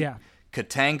 and I think. Yeah.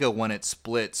 Katanga, when it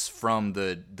splits from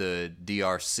the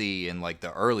DRC in like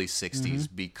the early 60s,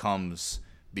 becomes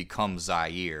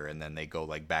Zaire, and then they go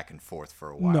like back and forth for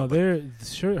a while. No,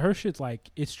 her shit's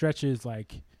like it stretches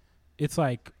like it's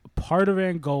like part of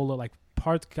Angola, like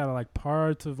parts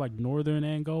of like northern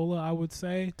Angola, I would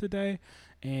say today,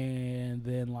 and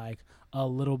then like a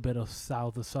little bit of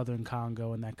southern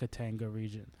Congo and that Katanga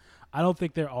region. I don't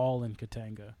think they're all in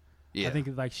Katanga. Yeah. I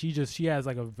think like she has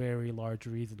like a very large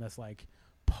region that's like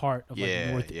part of like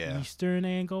northeastern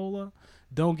Angola.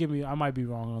 Don't get me, I might be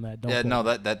wrong on that.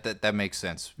 That makes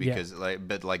sense because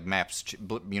like maps,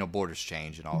 borders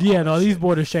change and all. Yeah, no, these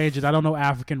borders change, and I don't know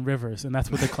African rivers, and that's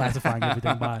what they're classifying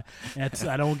everything by.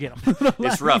 I don't get them.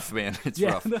 It's rough, man. It's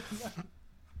rough. So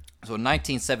in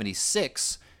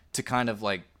 1976. To kind of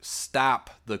like stop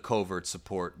the covert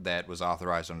support that was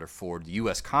authorized under Ford, the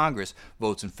U.S. Congress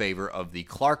votes in favor of the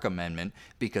Clark Amendment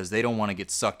because they don't want to get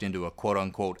sucked into a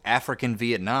quote-unquote African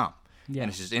Vietnam. Yeah. And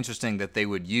it's just interesting that they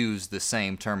would use the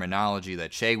same terminology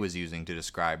that Che was using to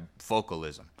describe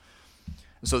focalism.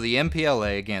 So the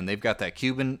MPLA, again, they've got that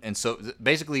Cuban, and so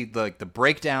basically the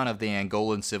breakdown of the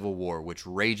Angolan Civil War, which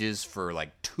rages for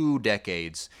like 2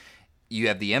 decades. You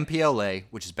have the MPLA,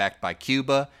 which is backed by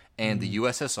Cuba and the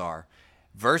USSR,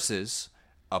 versus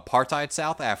apartheid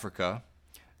South Africa,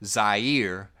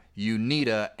 Zaire,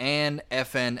 UNITA, and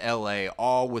FNLA,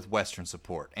 all with Western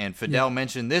support. And Fidel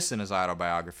mentioned this in his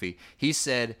autobiography. He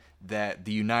said that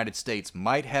the United States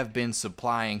might have been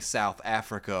supplying South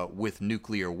Africa with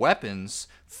nuclear weapons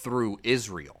through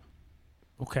Israel.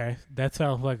 Okay, that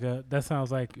sounds like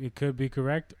it could be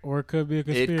correct, or it could be a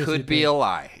conspiracy. It could be a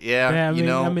lie. Yeah,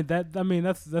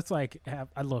 that's like.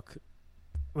 Look,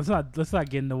 let's not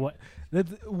get into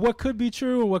what could be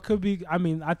true and what could be. I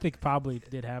mean, I think probably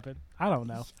did happen. I don't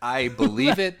know. I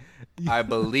believe it.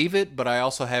 But I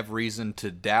also have reason to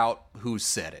doubt who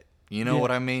said it. You know what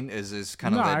I mean? Is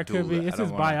kind of that dual. It could be. It's his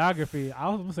biography. I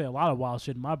was gonna say a lot of wild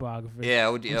shit in my biography.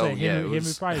 Yeah. Henry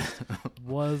Price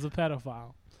was a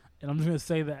pedophile. And I'm just gonna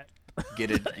say that.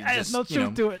 Get it? There's no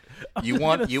truth to it. You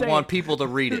want people to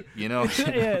read it, you know?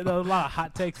 There's a lot of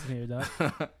hot takes in here,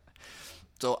 dog.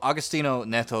 So Agostinho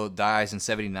Neto dies in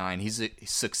 1979. He's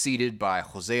succeeded by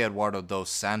Jose Eduardo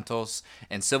dos Santos,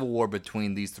 and civil war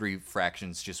between these three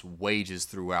fractions just wages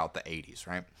throughout the 1980s,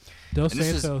 right? Dos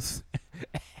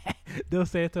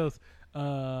Santos.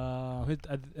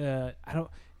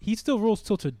 He still rules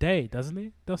till today, doesn't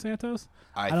he? Dos Santos.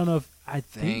 I don't know if I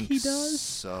think he does.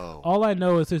 So all I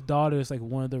know is his daughter is like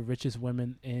one of the richest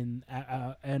women in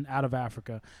and out of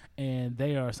Africa, and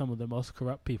they are some of the most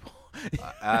corrupt people.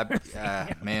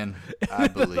 Man, I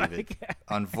believe it.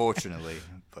 Unfortunately,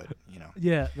 but you know.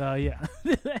 Yeah.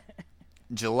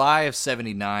 July of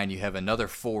 1979, you have another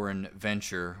foreign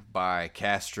venture by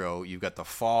Castro. You've got the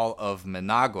fall of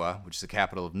Managua, which is the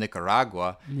capital of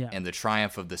Nicaragua, and the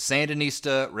triumph of the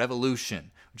Sandinista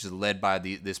Revolution, which is led by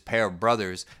this pair of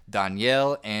brothers,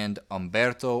 Daniel and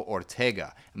Humberto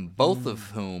Ortega, both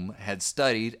of whom had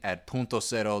studied at Punto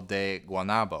Cero de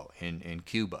Guanabo in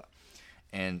Cuba.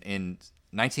 And in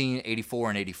 1984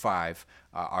 and 85,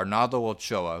 Arnaldo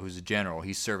Ochoa, who's a general,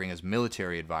 he's serving as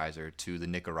military advisor to the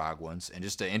Nicaraguans. And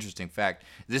just an interesting fact,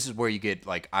 this is where you get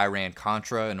like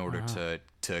Iran-Contra in order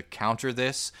to counter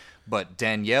this. But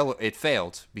it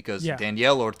failed because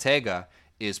Daniel Ortega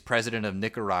is president of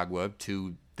Nicaragua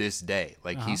to this day.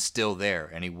 Like he's still there,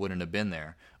 and he wouldn't have been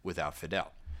there without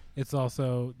Fidel. That's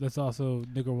also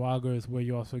Nicaragua is where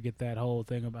you also get that whole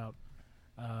thing about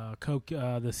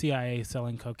the CIA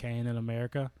selling cocaine in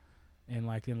America, and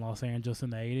like in Los Angeles in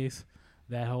the 80s.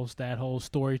 That whole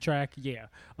story track, yeah.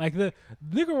 Like the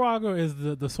Nicaragua is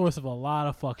the source of a lot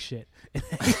of fuck shit.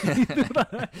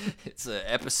 It's an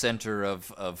epicenter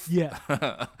of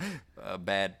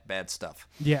bad stuff.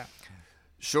 Yeah.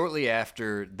 Shortly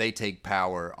after they take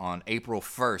power on April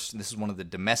 1st, and this is one of the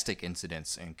domestic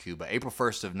incidents in Cuba, April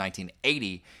 1st of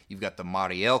 1980, you've got the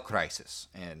Mariel crisis.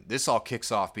 And this all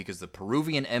kicks off because the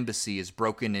Peruvian embassy is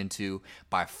broken into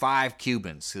by 5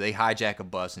 Cubans. So they hijack a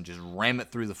bus and just ram it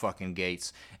through the fucking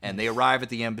gates. And they arrive at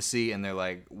the embassy and they're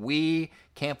like, we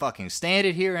can't fucking stand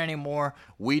it here anymore.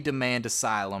 We demand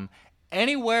asylum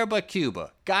anywhere but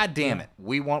Cuba. God damn it.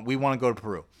 We want to go to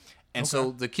Peru. And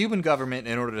so the Cuban government,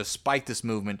 in order to spike this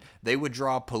movement, they would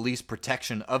draw police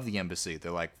protection of the embassy.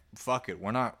 They're like, fuck it,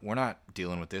 we're not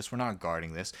dealing with this, we're not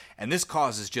guarding this. And this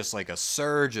causes just like a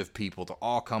surge of people to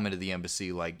all come into the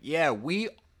embassy like, yeah, we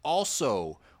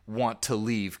also want to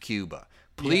leave Cuba.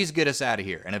 Please get us out of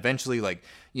here. And eventually, like,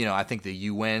 you know, I think the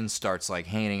UN starts like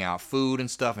handing out food and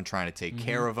stuff and trying to take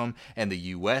care of them. And the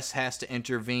US has to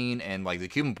intervene. And like the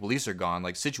Cuban police are gone.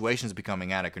 Like situation's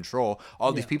becoming out of control.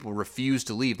 All these people refuse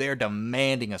to leave. They are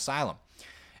demanding asylum.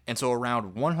 And so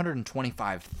around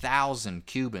 125,000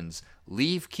 Cubans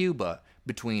leave Cuba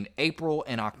between April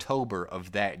and October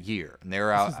of that year. And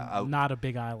they're out. Not a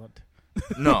big island.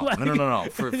 No.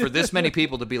 For this many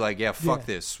people to be like, yeah, fuck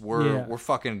this, we're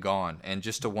fucking gone, and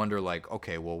just to wonder like,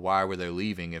 okay, well, why were they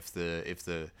leaving if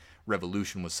the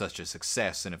revolution was such a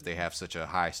success, and if they have such a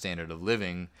high standard of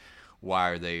living, why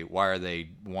are they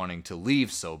wanting to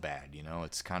leave so bad? You know,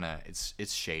 it's kind of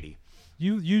it's shady.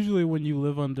 Usually when you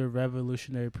live under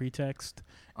revolutionary pretext,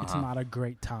 it's not a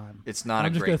great time. It's not a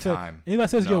great time. Anybody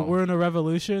says, yo, we're in a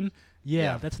revolution.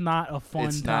 Yeah, that's not a fun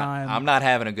time. I'm not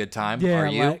having a good time. Yeah, are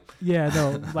you?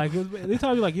 Like they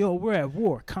tell you like, yo, we're at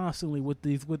war constantly with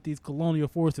these colonial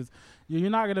forces. You're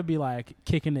not gonna be like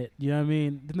kicking it. You know what I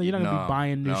mean? You're not gonna be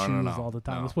buying new shoes all the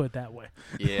time. Let's put it that way.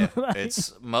 Yeah,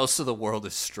 it's most of the world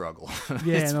is struggle.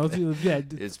 Yeah,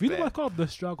 it's read what's called The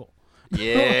Struggle.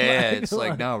 Yeah, it's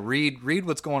like no, read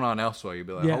what's going on elsewhere. You'll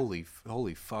be like,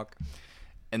 holy fuck.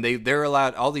 And they're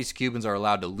allowed, all these Cubans are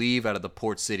allowed to leave out of the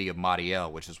port city of Mariel,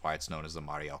 which is why it's known as the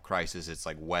Mariel Crisis. It's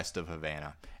like west of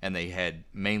Havana, and they head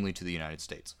mainly to the United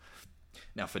States.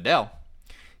 Now, Fidel,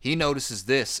 he notices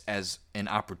this as an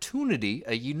opportunity,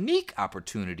 a unique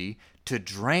opportunity, to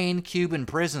drain Cuban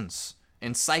prisons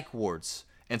and psych wards.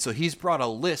 And so he's brought a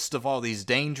list of all these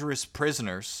dangerous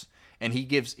prisoners, and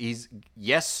he's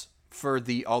yes for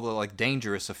all the like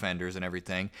dangerous offenders and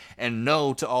everything, and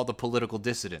no to all the political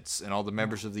dissidents and all the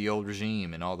members of the old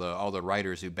regime and all the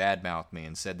writers who badmouthed me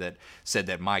and said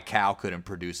that my cow couldn't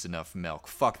produce enough milk.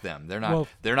 Fuck them. They're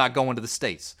not going to the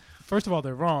States. First of all,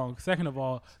 they're wrong. Second of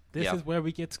all, this is where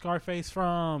we get Scarface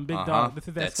from. Big Dog. This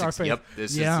is that Scarface. Yep.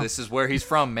 This is where he's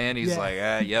from, man. He's like,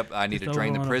 yep. I need to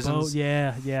drain the prisons.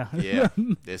 Yeah.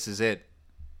 This is it.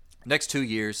 Next 2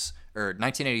 years, or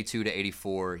 1982 to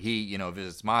 84, he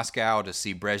visits Moscow to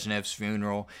see Brezhnev's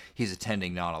funeral. He's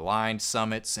attending non-aligned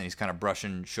summits, and he's kind of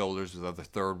brushing shoulders with other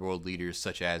third world leaders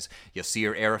such as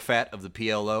Yasser Arafat of the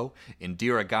PLO,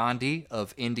 Indira Gandhi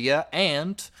of India,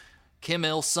 and Kim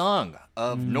Il-sung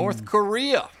of North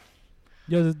Korea.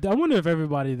 Yo, I wonder if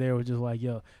everybody there was just like,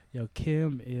 yo,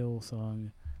 Kim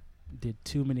Il-sung did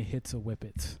too many hits of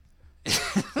Whippets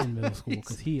in middle school,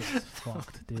 because he is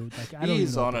fucked, dude. Like,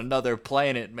 he's on another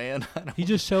planet, man. He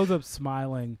just shows up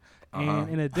smiling, and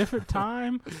in a different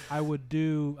time, I would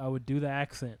do the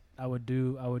accent. I would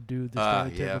do the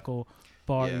stereotypical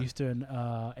Far Eastern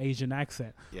Asian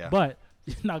accent. Yeah. But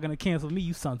you're not gonna cancel me,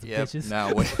 you sons of bitches.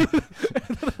 No,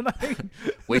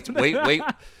 wait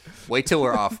till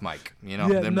we're off mic. You know.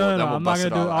 Yeah, then we'll I'm not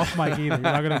gonna do it off mic either. You're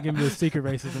not gonna give me the secret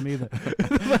racism either.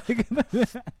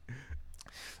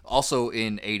 Also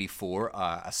in 84,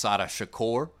 Asada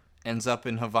Shakur ends up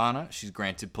in Havana. She's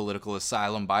granted political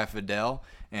asylum by Fidel.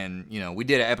 And, we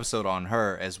did an episode on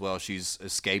her as well. She's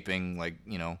escaping,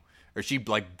 or she,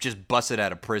 just busted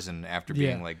out of prison after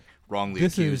being, wrongly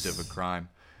accused of a crime.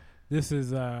 This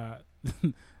is, I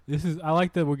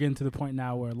like that we're getting to the point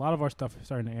now where a lot of our stuff is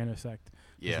starting to intersect.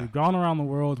 Yeah. We've gone around the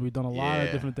world. We've done a lot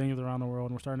of different things around the world,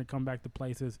 and we're starting to come back to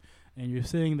places. And you're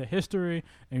seeing the history,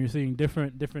 and you're seeing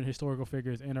different historical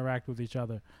figures interact with each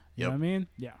other. You know what I mean?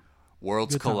 Yeah.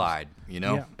 Worlds collide,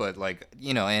 Yeah. But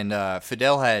and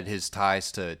Fidel had his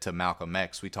ties to Malcolm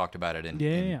X. We talked about it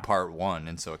in part 1,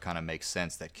 and so it kind of makes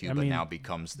sense that Cuba now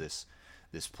becomes this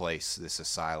this place, this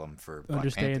asylum for Black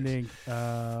Understanding,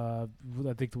 Panthers.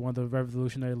 I think one of the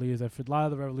revolutionary leaders that a lot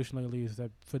of the revolutionary leaders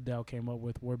that Fidel came up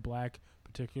with were black,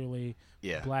 particularly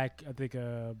black. I think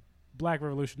black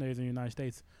revolutionaries in the United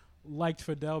States liked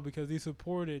Fidel because he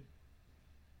supported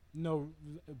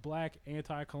black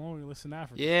anti-colonialists in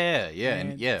Africa.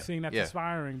 And seeing that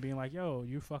inspiring, being like, yo,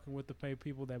 you fucking with the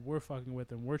people that we're fucking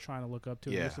with and we're trying to look up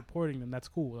to, and we're supporting them. That's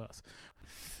cool with us.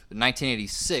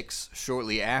 1986,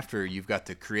 shortly after, you've got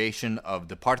the creation of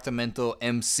Departamento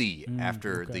MC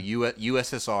after the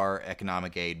USSR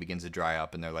economic aid begins to dry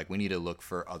up, and they're like, we need to look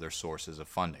for other sources of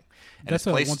funding. And that's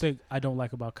one thing I don't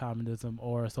like about communism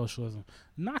or socialism.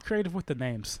 Not creative with the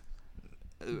names.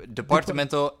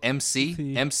 Departamento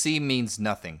MC. MC means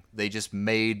nothing. They just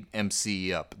made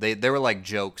MC up. They were like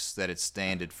jokes that it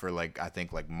standed for, like, I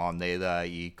think like moneda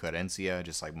y currencia,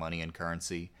 just like money and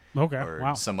currency. Okay.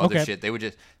 Or some other shit. They would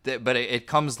just, but it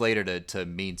comes later to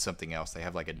mean something else. They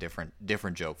have like a different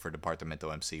joke for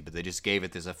Departamento MC, but they just gave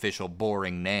it this official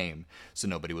boring name so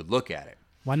nobody would look at it.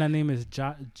 Why not name is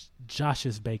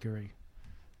Josh's Bakery?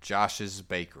 Josh's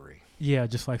Bakery. Yeah,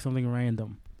 just like something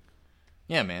random.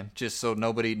 Yeah, man. Just so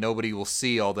nobody will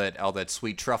see all that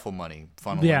sweet truffle money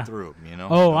funneling through them, you know?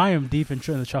 Oh, I am deep in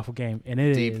the truffle game, and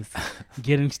it is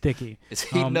getting sticky. It's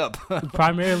heating up.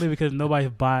 Primarily because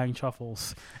nobody's buying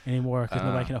truffles anymore because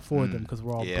nobody can afford them because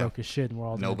we're all broke as shit and we're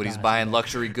all nobody's buying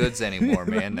luxury goods anymore,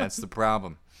 man. That's the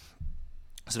problem.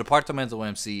 So Departamento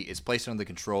MC is placed under the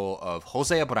control of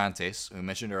Jose Abrantes, who we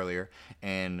mentioned earlier,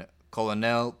 and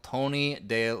Colonel Tony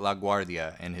de la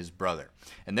Guardia and his brother.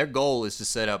 And their goal is to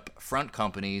set up front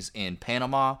companies in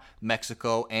Panama,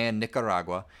 Mexico, and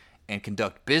Nicaragua and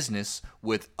conduct business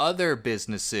with other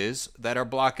businesses that are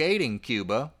blockading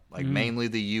Cuba, like mainly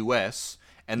the U.S.,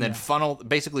 and then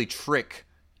basically trick,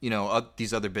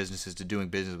 these other businesses to doing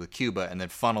business with Cuba and then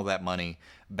funnel that money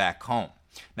back home.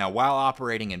 Now, while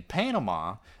operating in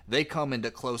Panama, they come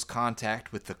into close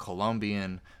contact with the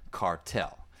Colombian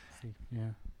cartel.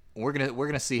 Yeah. We're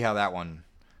gonna see how that one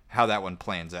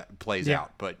plays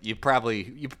out, but you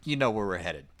probably you know where we're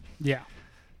headed. Yeah.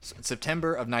 So in September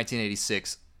of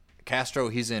 1986, Castro,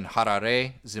 he's in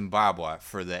Harare, Zimbabwe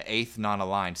for the 8th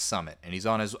Non-Aligned Summit, and he's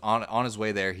on his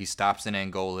way there. He stops in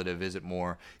Angola to visit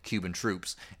more Cuban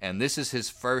troops, and this is his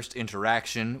first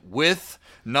interaction with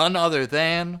none other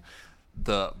than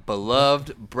the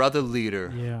beloved brother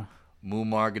leader. Yeah.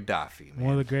 Muammar Gaddafi, man.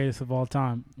 One of the greatest of all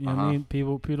time. You know what I mean?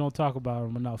 People don't talk about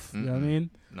him enough. You know what I mean?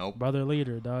 Nope. Brother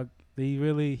leader, dog. He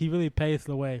really paves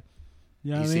the way.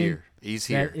 You know what I mean? He's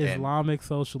here. That Islamic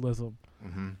socialism.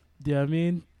 Mm-hmm. You know what I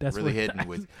mean? That's really hidden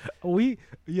with.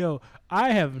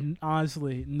 I have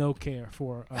honestly no care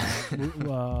for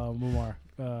Muammar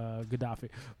Gaddafi,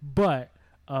 but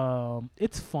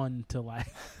it's fun to like.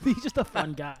 He's just a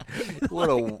fun guy. What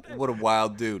a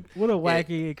wild dude. What a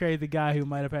wacky and crazy guy who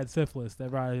might have had syphilis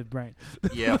that rotted his brain.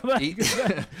 Yeah,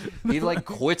 he like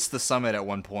quits the summit at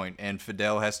one point, and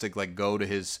Fidel has to like go to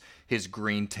his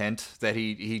green tent that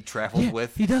he travels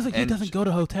with. He doesn't go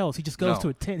to hotels. He just goes to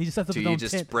a tent. He just sets up his own tent. He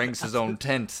just brings his own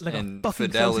tent, like and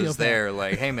Fidel is there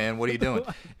like, hey man, what are you doing?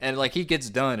 And like he gets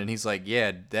done, and he's like,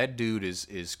 yeah, that dude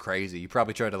is crazy. You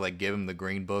probably tried to like give him the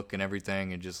green book and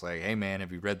everything, and just like, hey man,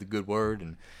 have you read the good word?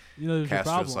 And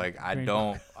Castro's like, I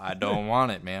don't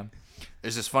want it, man.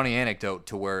 There's this funny anecdote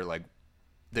to where like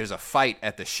there's a fight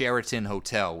at the Sheraton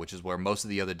Hotel, which is where most of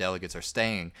the other delegates are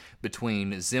staying,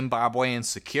 between Zimbabwean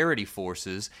security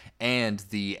forces and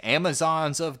the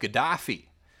Amazons of Gaddafi,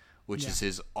 which is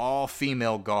his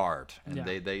all-female guard. And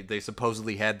they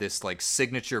supposedly had this like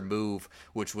signature move,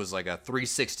 which was like a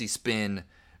 360 spin,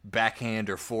 backhand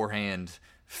or forehand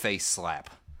face slap.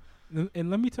 And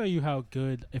let me tell you how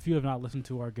good, if you have not listened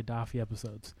to our Gaddafi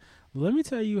episodes, let me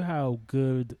tell you how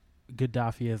good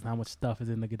Gaddafi is and how much stuff is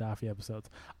in the Gaddafi episodes.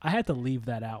 I had to leave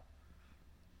that out.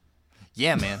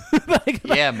 Yeah, man.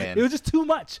 Yeah, man. It was just too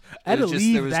much. I had to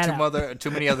leave that out. There was too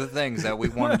many other things that we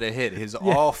wanted to hit. His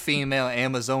all-female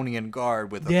Amazonian guard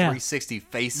with a 360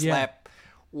 face slap.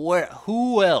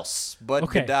 Who else but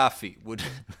Gaddafi would?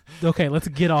 Okay, let's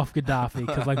get off Gaddafi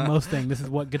because, like most things, this is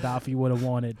what Gaddafi would have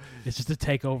wanted. It's just to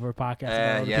take over a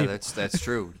podcast. Yeah, that's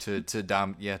true. To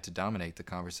dominate the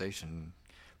conversation,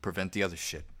 prevent the other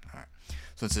shit. All right.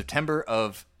 So in September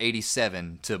of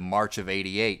 '87 to March of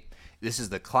 '88, this is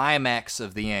the climax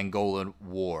of the Angolan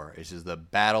War. This is the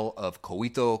Battle of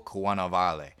Coito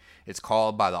Cuanavale. It's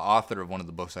called by the author of one of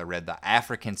the books I read, The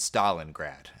African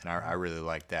Stalingrad, and I really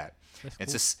like that. Cool.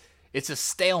 It's a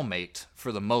stalemate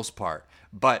for the most part,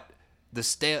 but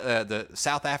the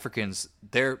South Africans,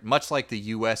 they're much like the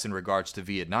U.S. in regards to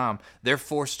Vietnam. They're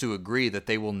forced to agree that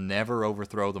they will never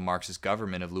overthrow the Marxist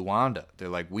government of Luanda. They're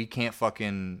like, we can't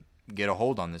fucking get a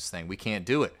hold on this thing. We can't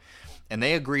do it. And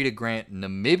they agree to grant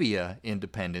Namibia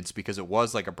independence because it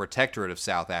was like a protectorate of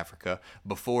South Africa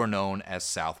before known as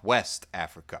Southwest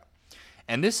Africa.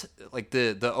 And this, like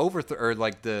the overthrow, or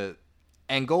like the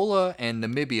Angola and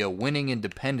Namibia winning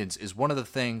independence is one of the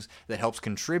things that helps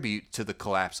contribute to the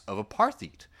collapse of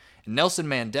apartheid. Nelson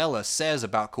Mandela says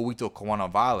about Cowito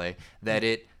Kwanavale that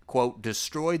it, quote,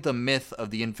 destroyed the myth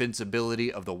of the invincibility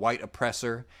of the white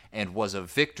oppressor and was a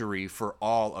victory for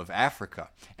all of Africa.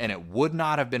 And it would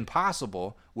not have been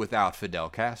possible without Fidel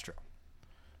Castro.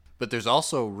 But there's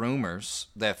also rumors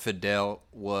that Fidel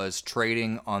was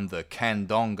trading on the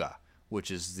Candonga, which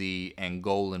is the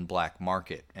Angolan black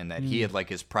market, and that he had like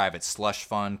his private slush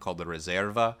fund called the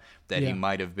Reserva, that he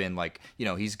might have been like,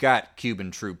 he's got Cuban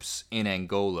troops in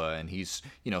Angola and he's,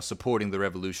 supporting the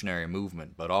revolutionary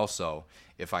movement, but also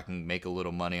if I can make a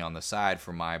little money on the side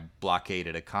for my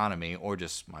blockaded economy or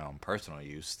just my own personal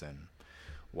use, then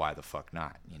why the fuck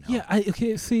not,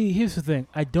 Yeah, see, here's the thing.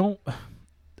 I don't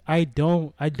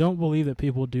believe that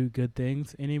people do good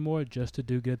things anymore just to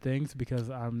do good things, because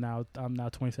I'm now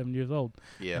 27 years old.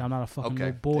 Yeah. And I'm not a fucking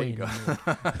little boy anymore.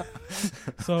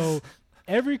 So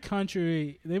every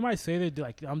country, they might say they're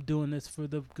like, I'm doing this for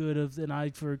the good of,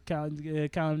 for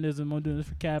communism, I'm doing this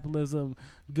for capitalism,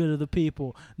 good of the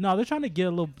people. No, they're trying to get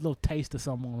a little taste of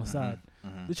something on the side.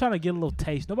 Mm-hmm. They're trying to get a little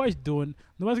taste. Nobody's going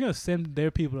to send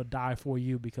their people to die for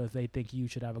you because they think you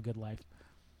should have a good life.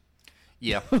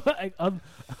 Yeah.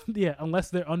 Unless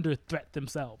they're under threat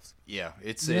themselves. Yeah,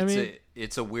 it's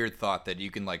a weird thought that you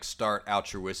can like start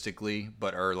altruistically,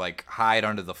 or like hide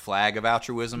under the flag of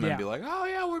altruism and be like, oh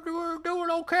yeah, we're doing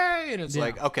okay, and it's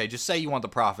like, okay, just say you want the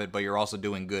profit, but you're also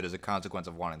doing good as a consequence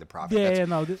of wanting the profit.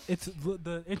 It's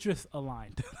the interests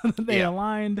aligned. They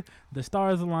aligned. The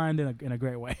stars aligned in a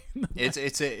great way. It's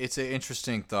an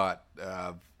interesting thought.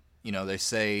 They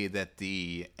say that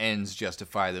the ends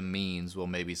justify the means. Well,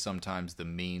 maybe sometimes the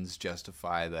means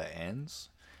justify the ends.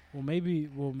 Well, maybe.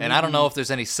 And I don't know if there's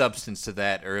any substance to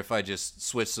that, or if I just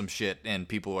switch some shit and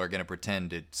people are going to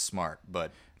pretend it's smart.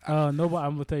 But no, I'm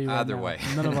gonna tell you right either now, way,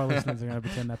 none of our listeners are gonna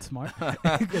pretend that's smart,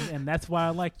 and that's why I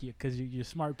like you, because you're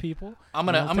smart people. I'm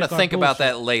gonna think about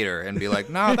that later and be like,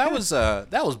 no, that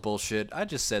was bullshit. I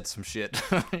just said some shit.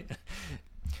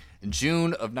 In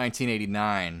June of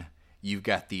 1989. You've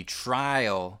got the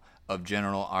trial of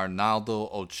General Arnaldo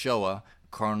Ochoa,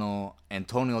 Colonel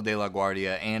Antonio de la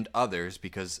Guardia, and others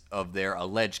because of their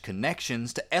alleged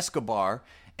connections to Escobar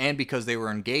and because they were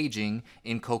engaging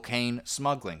in cocaine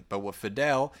smuggling. But what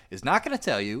Fidel is not going to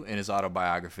tell you in his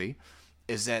autobiography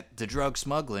is that the drug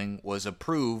smuggling was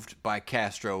approved by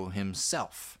Castro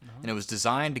himself. And it was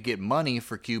designed to get money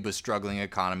for Cuba's struggling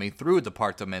economy through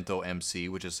Departamento MC,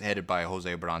 which is headed by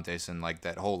Jose Brantes, and like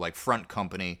that whole like front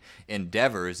company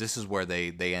endeavors. This is where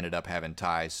they ended up having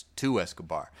ties to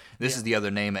Escobar. This is the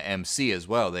other name of MC as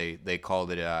well. They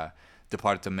called it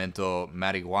Departamento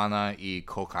Marihuana y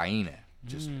Cocaína.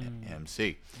 Just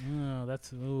MC. Oh,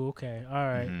 that's okay. All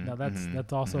right. Now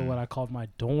that's also what I called my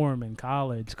dorm in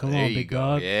college. Come on, big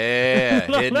dog. Yeah,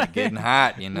 getting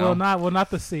hot. Well, not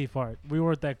the C part. We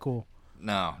weren't that cool.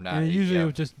 No, not. And usually it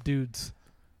was just dudes.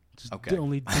 Just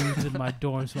only dudes in my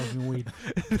dorm smoking weed.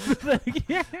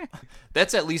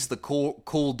 That's at least the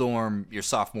cool dorm your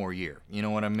sophomore year. You know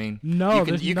what I mean? No,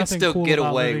 you can still cool get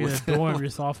about away with a dorm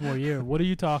your sophomore year. What are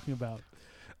you talking about?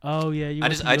 Oh yeah, no.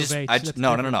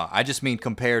 I just mean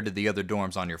compared to the other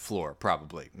dorms on your floor,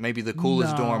 probably. Maybe the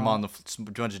coolest dorm on the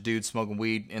bunch of dudes smoking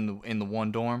weed in the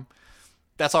one dorm.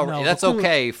 That's all. No, that's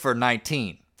okay for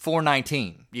 19. For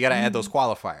 19, you got to add those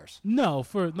qualifiers.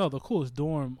 The coolest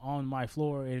dorm on my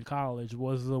floor in college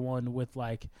was the one with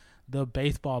like the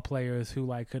baseball players who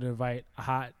like could invite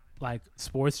hot like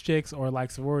sports chicks or like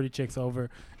sorority chicks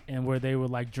over, and where they would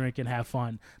like drink and have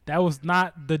fun. That was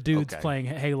not the dudes playing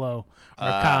Halo or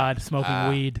COD, smoking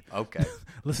weed. Okay.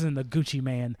 Listening to Gucci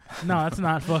Mane. No, that's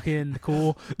not fucking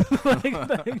cool.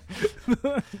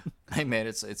 Hey man,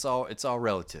 it's all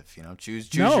relative,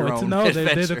 Choose your own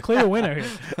adventure. There's a clear winner here.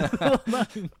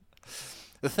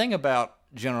 The thing about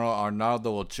General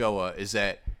Arnaldo Ochoa is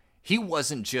that he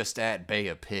wasn't just at Bay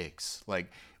of Pigs.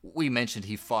 Like we mentioned,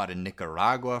 he fought in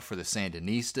Nicaragua for the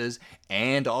Sandinistas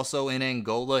and also in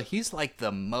Angola. He's like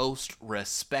the most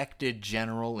respected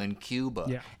general in Cuba.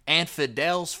 Yeah. And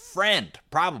Fidel's friend,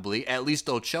 probably, at least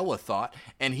Ochoa thought.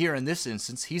 And here in this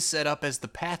instance, he's set up as the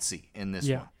patsy in this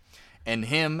one. And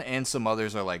him and some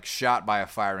others are like shot by a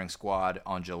firing squad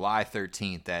on July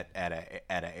 13th at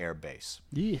an air base.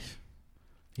 Yeah.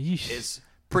 is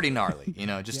pretty gnarly,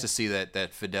 just to see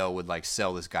that Fidel would like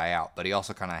sell this guy out. But he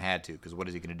also kind of had to, because what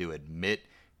is he going to do? Admit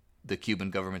the Cuban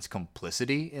government's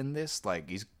complicity in this? Like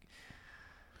he's.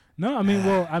 No,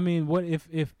 what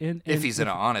if he's an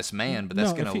honest man, but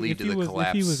that's going to lead to the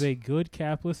collapse. If he was a good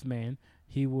capitalist man,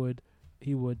 he would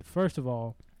first of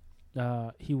all,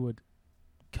 he would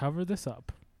cover this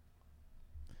up,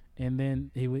 and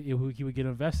then he would get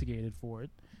investigated for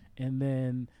it, and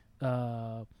then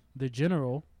the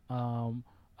general,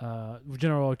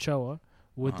 General Ochoa,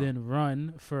 would then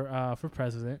run for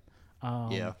president,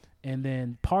 and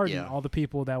then pardon all the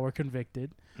people that were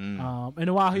convicted.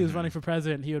 And while he was running for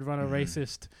president, he would run a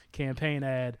racist campaign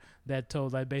ad that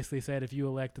basically said, if you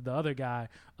elect the other guy,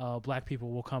 black people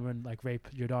will come and like rape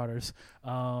your daughters.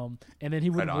 And then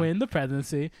he would win the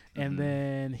presidency, and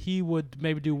then he would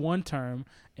maybe do one term,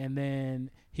 and then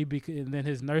and then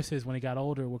his nurses, when he got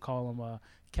older, would call him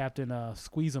Captain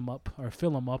Squeeze him up or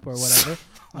fill him up or whatever,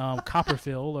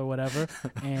 Copperfield or whatever,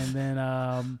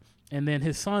 and then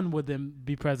his son would then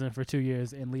be president for 2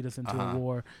 years and lead us into a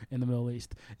war in the Middle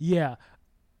East. Yeah,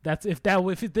 that's if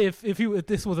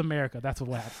this was America, that's what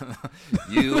would happen.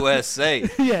 USA,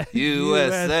 yeah,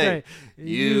 USA.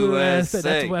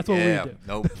 That's what we do.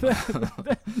 Nope.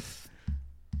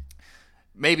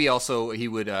 Maybe also he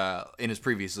would, in his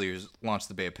previous years, launch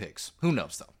the Bay of Pigs. Who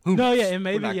knows though?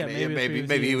 Maybe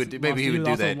he would do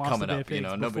that coming up.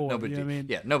 No big deal.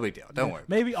 Yeah, no big deal. Don't worry.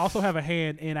 Maybe also have a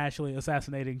hand in actually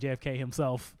assassinating JFK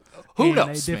himself. Who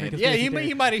knows, man? Yeah, he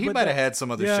might have had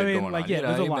some other shit going on. Yeah,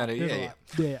 there's a lot.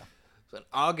 Yeah. So in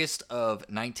August of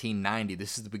 1990,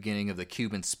 this is the beginning of the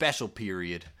Cuban special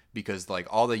period, because like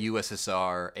all the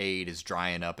USSR aid is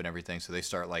drying up and everything, so they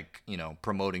start like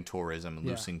promoting tourism and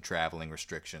loosening traveling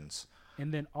restrictions.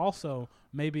 And then also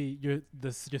maybe your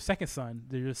second son,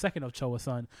 your second Ochoa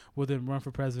son, will then run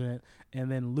for president and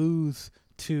then lose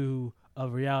to a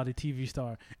reality TV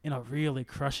star in a really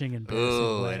crushing,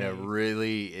 embarrassing way.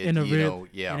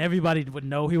 And everybody would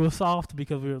know he was soft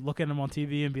because we were looking at him on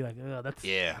TV and be like,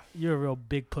 you're a real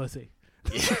big pussy.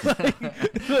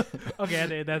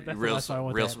 Okay, that's real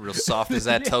soft as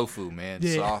that tofu, man.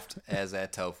 Soft as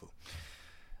that tofu.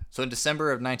 So in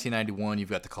December of 1991, you've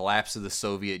got the collapse of the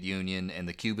Soviet Union and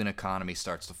the Cuban economy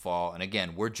starts to fall. And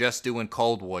again, we're just doing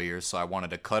Cold War years, so I wanted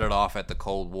to cut it off at the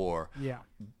Cold War. Yeah.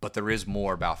 But there is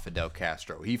more about Fidel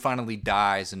Castro. He finally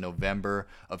dies in November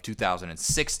of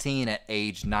 2016 at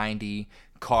age 90,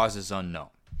 causes unknown.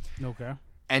 Okay.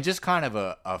 And just kind of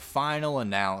a final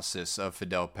analysis of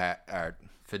Fidel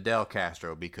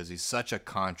Castro, because he's such a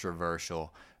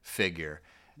controversial figure.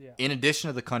 Yeah. In addition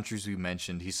to the countries we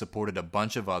mentioned, he supported a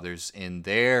bunch of others in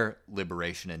their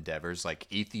liberation endeavors, like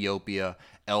Ethiopia,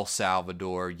 El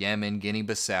Salvador, Yemen,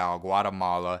 Guinea-Bissau,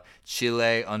 Guatemala,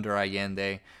 Chile under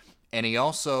Allende. And he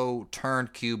also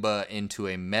turned Cuba into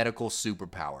a medical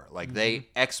superpower. Like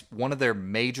one of their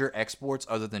major exports,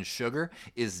 other than sugar,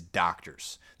 is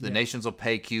doctors. The nations will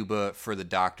pay Cuba for the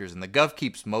doctors, and the Gov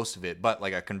keeps most of it. But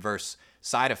like a converse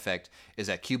side effect is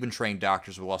that Cuban-trained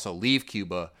doctors will also leave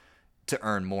Cuba to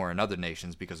earn more in other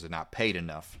nations because they're not paid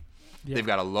enough. Yeah. They've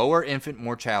got a lower infant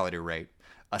mortality rate,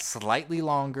 a slightly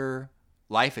longer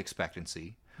life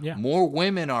expectancy. Yeah. More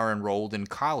women are enrolled in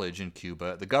college in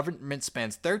Cuba. The government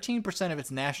spends 13% of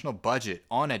its national budget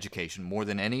on education, more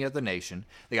than any other nation.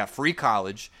 They got free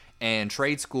college, and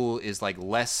trade school is like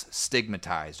less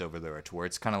stigmatized over there, to where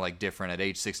it's kind of like different. At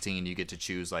age 16, you get to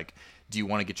choose, like, do you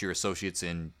want to get your associates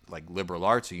in like liberal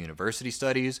arts or university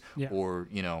studies, or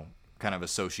kind of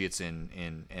associates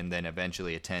in and then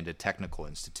eventually attend a technical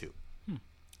institute.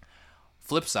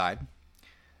 Flip side,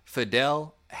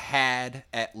 Fidel had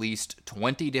at least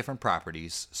 20 different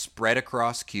properties spread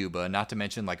across Cuba, not to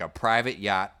mention like a private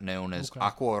yacht known as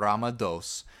Aquarama II,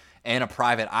 and a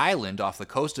private island off the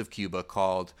coast of Cuba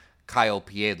called Cayo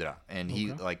Piedra. And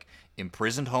he like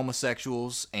imprisoned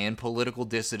homosexuals and political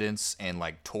dissidents and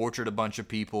like tortured a bunch of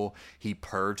people. He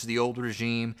purged the old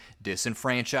regime,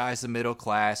 disenfranchised the middle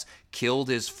class, killed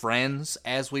his friends,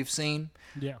 as we've seen.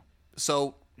 Yeah.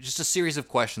 So just a series of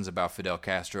questions about Fidel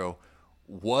Castro.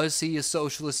 Was he a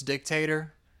socialist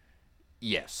dictator?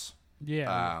 Yes.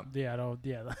 Yeah.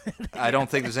 I don't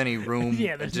think there's any room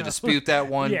to dispute that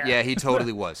one. Yeah, he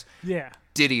totally was. Yeah.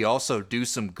 Did he also do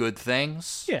some good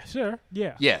things? Yeah, sure.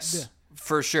 Yeah. Yes. Yeah.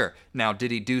 For sure. Now,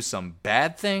 did he do some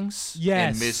bad things?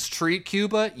 Yes. And mistreat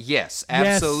Cuba? Yes,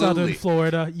 absolutely. Yes, Southern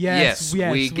Florida. Yes,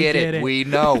 we get it. We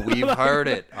know. We've heard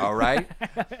it. All right?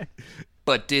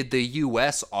 But did the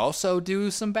U.S. also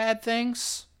do some bad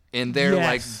things in their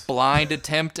like blind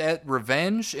attempt at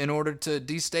revenge in order to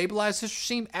destabilize his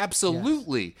regime?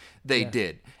 Absolutely, they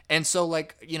did. And so,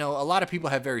 like, you know, a lot of people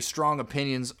have very strong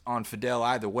opinions on Fidel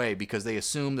either way because they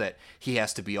assume that he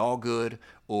has to be all good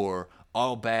or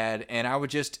all bad. And I would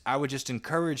just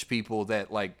encourage people that,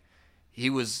 like, he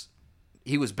was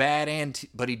bad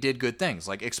but he did good things.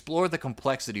 Like, explore the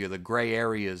complexity or the gray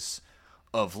areas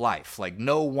of life. Like,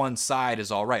 no one side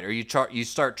is all right. Or you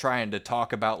start trying to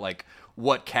talk about, like,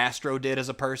 what Castro did as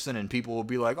a person, and people will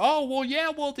be like, oh, well, yeah,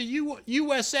 well, the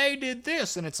USA did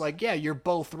this. And it's like, yeah, you're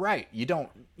both right. You don't,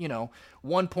 you know,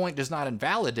 one point does not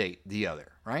invalidate the other,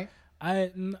 right?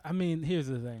 I mean, here's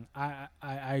the thing. I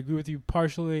agree with you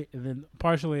partially, and then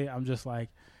partially I'm just like,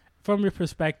 from your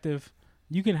perspective,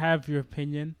 you can have your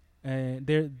opinion, and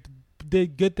they're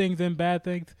good things and bad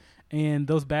things, and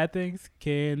those bad things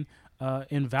can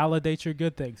invalidate your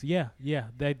good things. Yeah,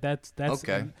 that's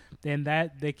okay. And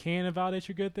that they can invalidate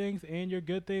your good things, and your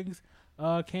good things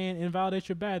can invalidate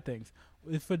your bad things.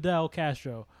 With Fidel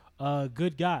Castro,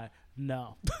 good guy.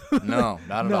 No, not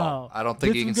at all. I don't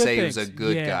think you can say he was a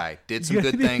good guy. Did some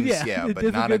good things,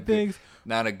 but not a good things.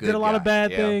 Not a good. Did a lot guy. of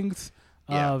bad things.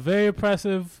 Very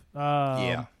oppressive. But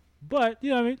you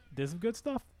know what I mean. Did some good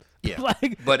stuff. Yeah,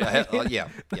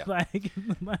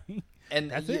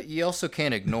 and you also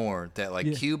can't ignore that,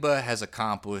 like, Cuba has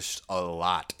accomplished a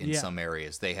lot in some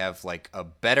areas. They have, like, a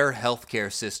better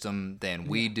healthcare system than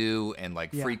we do, and,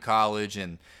 like, free college,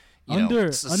 and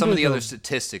some of the other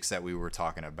statistics that we were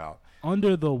talking about.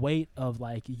 Under the weight of,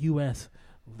 like, U.S.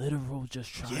 literal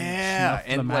just trying to snuff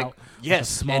them like, out, like a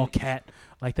small cat,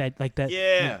 like that.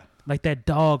 Like that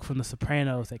dog from The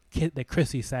Sopranos that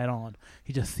Chrissy sat on.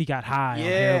 He got high on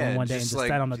heroin one day and just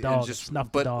sat on the dog and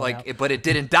snuffed the dog out. But it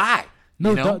didn't die.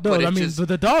 No, but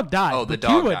the dog died. Oh, the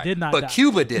dog Cuba died. did not but die.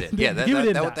 Cuba didn't. Yeah,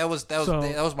 that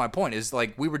was my point. Is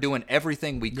like we were doing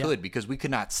everything we could because we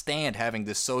could not stand having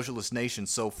this socialist nation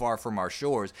so far from our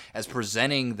shores as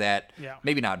presenting that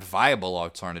maybe not viable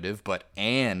alternative, but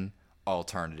an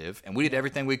alternative. And we did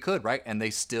everything we could, right? And they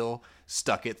still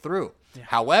stuck it through. Yeah.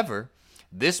 However,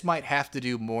 this might have to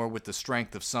do more with the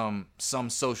strength of some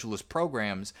socialist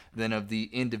programs than of the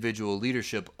individual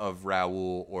leadership of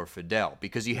Raul or Fidel,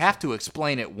 because you have to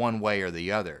explain it one way or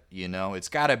the other. You know, it's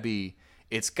got to be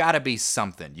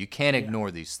something. You can't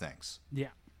ignore these things.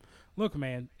 Yeah. Look,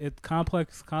 man, it's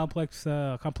complexity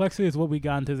is what we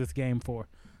got into this game for.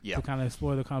 Yeah. To kind of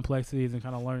explore the complexities and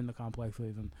kind of learn the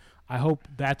complexities, and I hope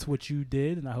that's what you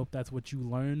did, and I hope that's what you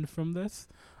learned from this.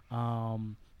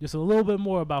 Just a little bit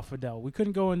more about Fidel. We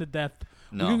couldn't go into depth.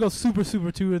 No. We couldn't go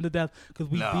super too into depth because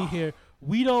we'd be here.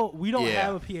 We don't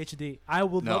have a PhD. I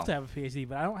would love to have a PhD,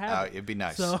 but I don't have it. It'd be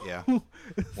nice. So,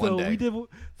 One day.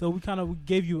 We kind of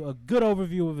gave you a good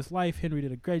overview of his life. Henry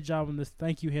did a great job on this.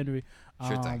 Thank you, Henry.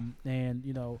 Sure thing. And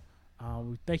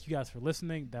we thank you guys for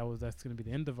listening. That's going to be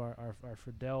the end of our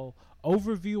Fidel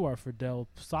overview, our Fidel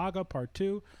saga part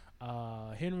 2.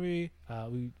 Henry,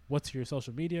 what's your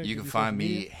social media? You can find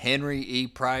me Henry E.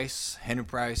 Price, Henry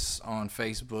Price on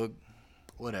Facebook,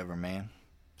 whatever, man.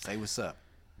 Say what's up.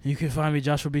 You can find me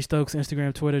Joshua B. Stokes,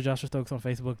 Instagram, Twitter, Joshua Stokes on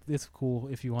Facebook. It's cool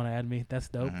if you want to add me. That's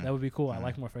dope. Mm-hmm. That would be cool. Mm-hmm. I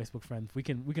like more Facebook friends. We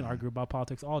can argue about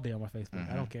politics all day on my Facebook.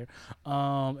 Mm-hmm. I don't care.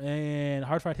 And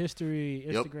Hard Fight History,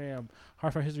 Instagram,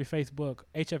 Hard Fight History Facebook,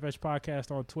 HFH Podcast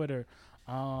on Twitter.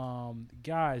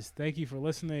 Guys, thank you for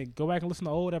listening. Go back and listen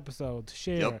to old episodes.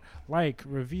 Share, like,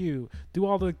 review, do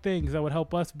all the things that would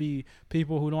help us be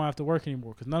people who don't have to work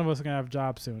anymore, because none of us are gonna have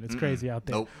jobs soon. It's crazy out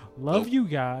there. Love you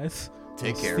guys.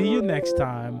 Take care. See you next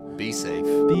time. Be safe.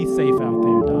 Be safe out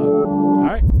there, dog. All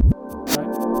right.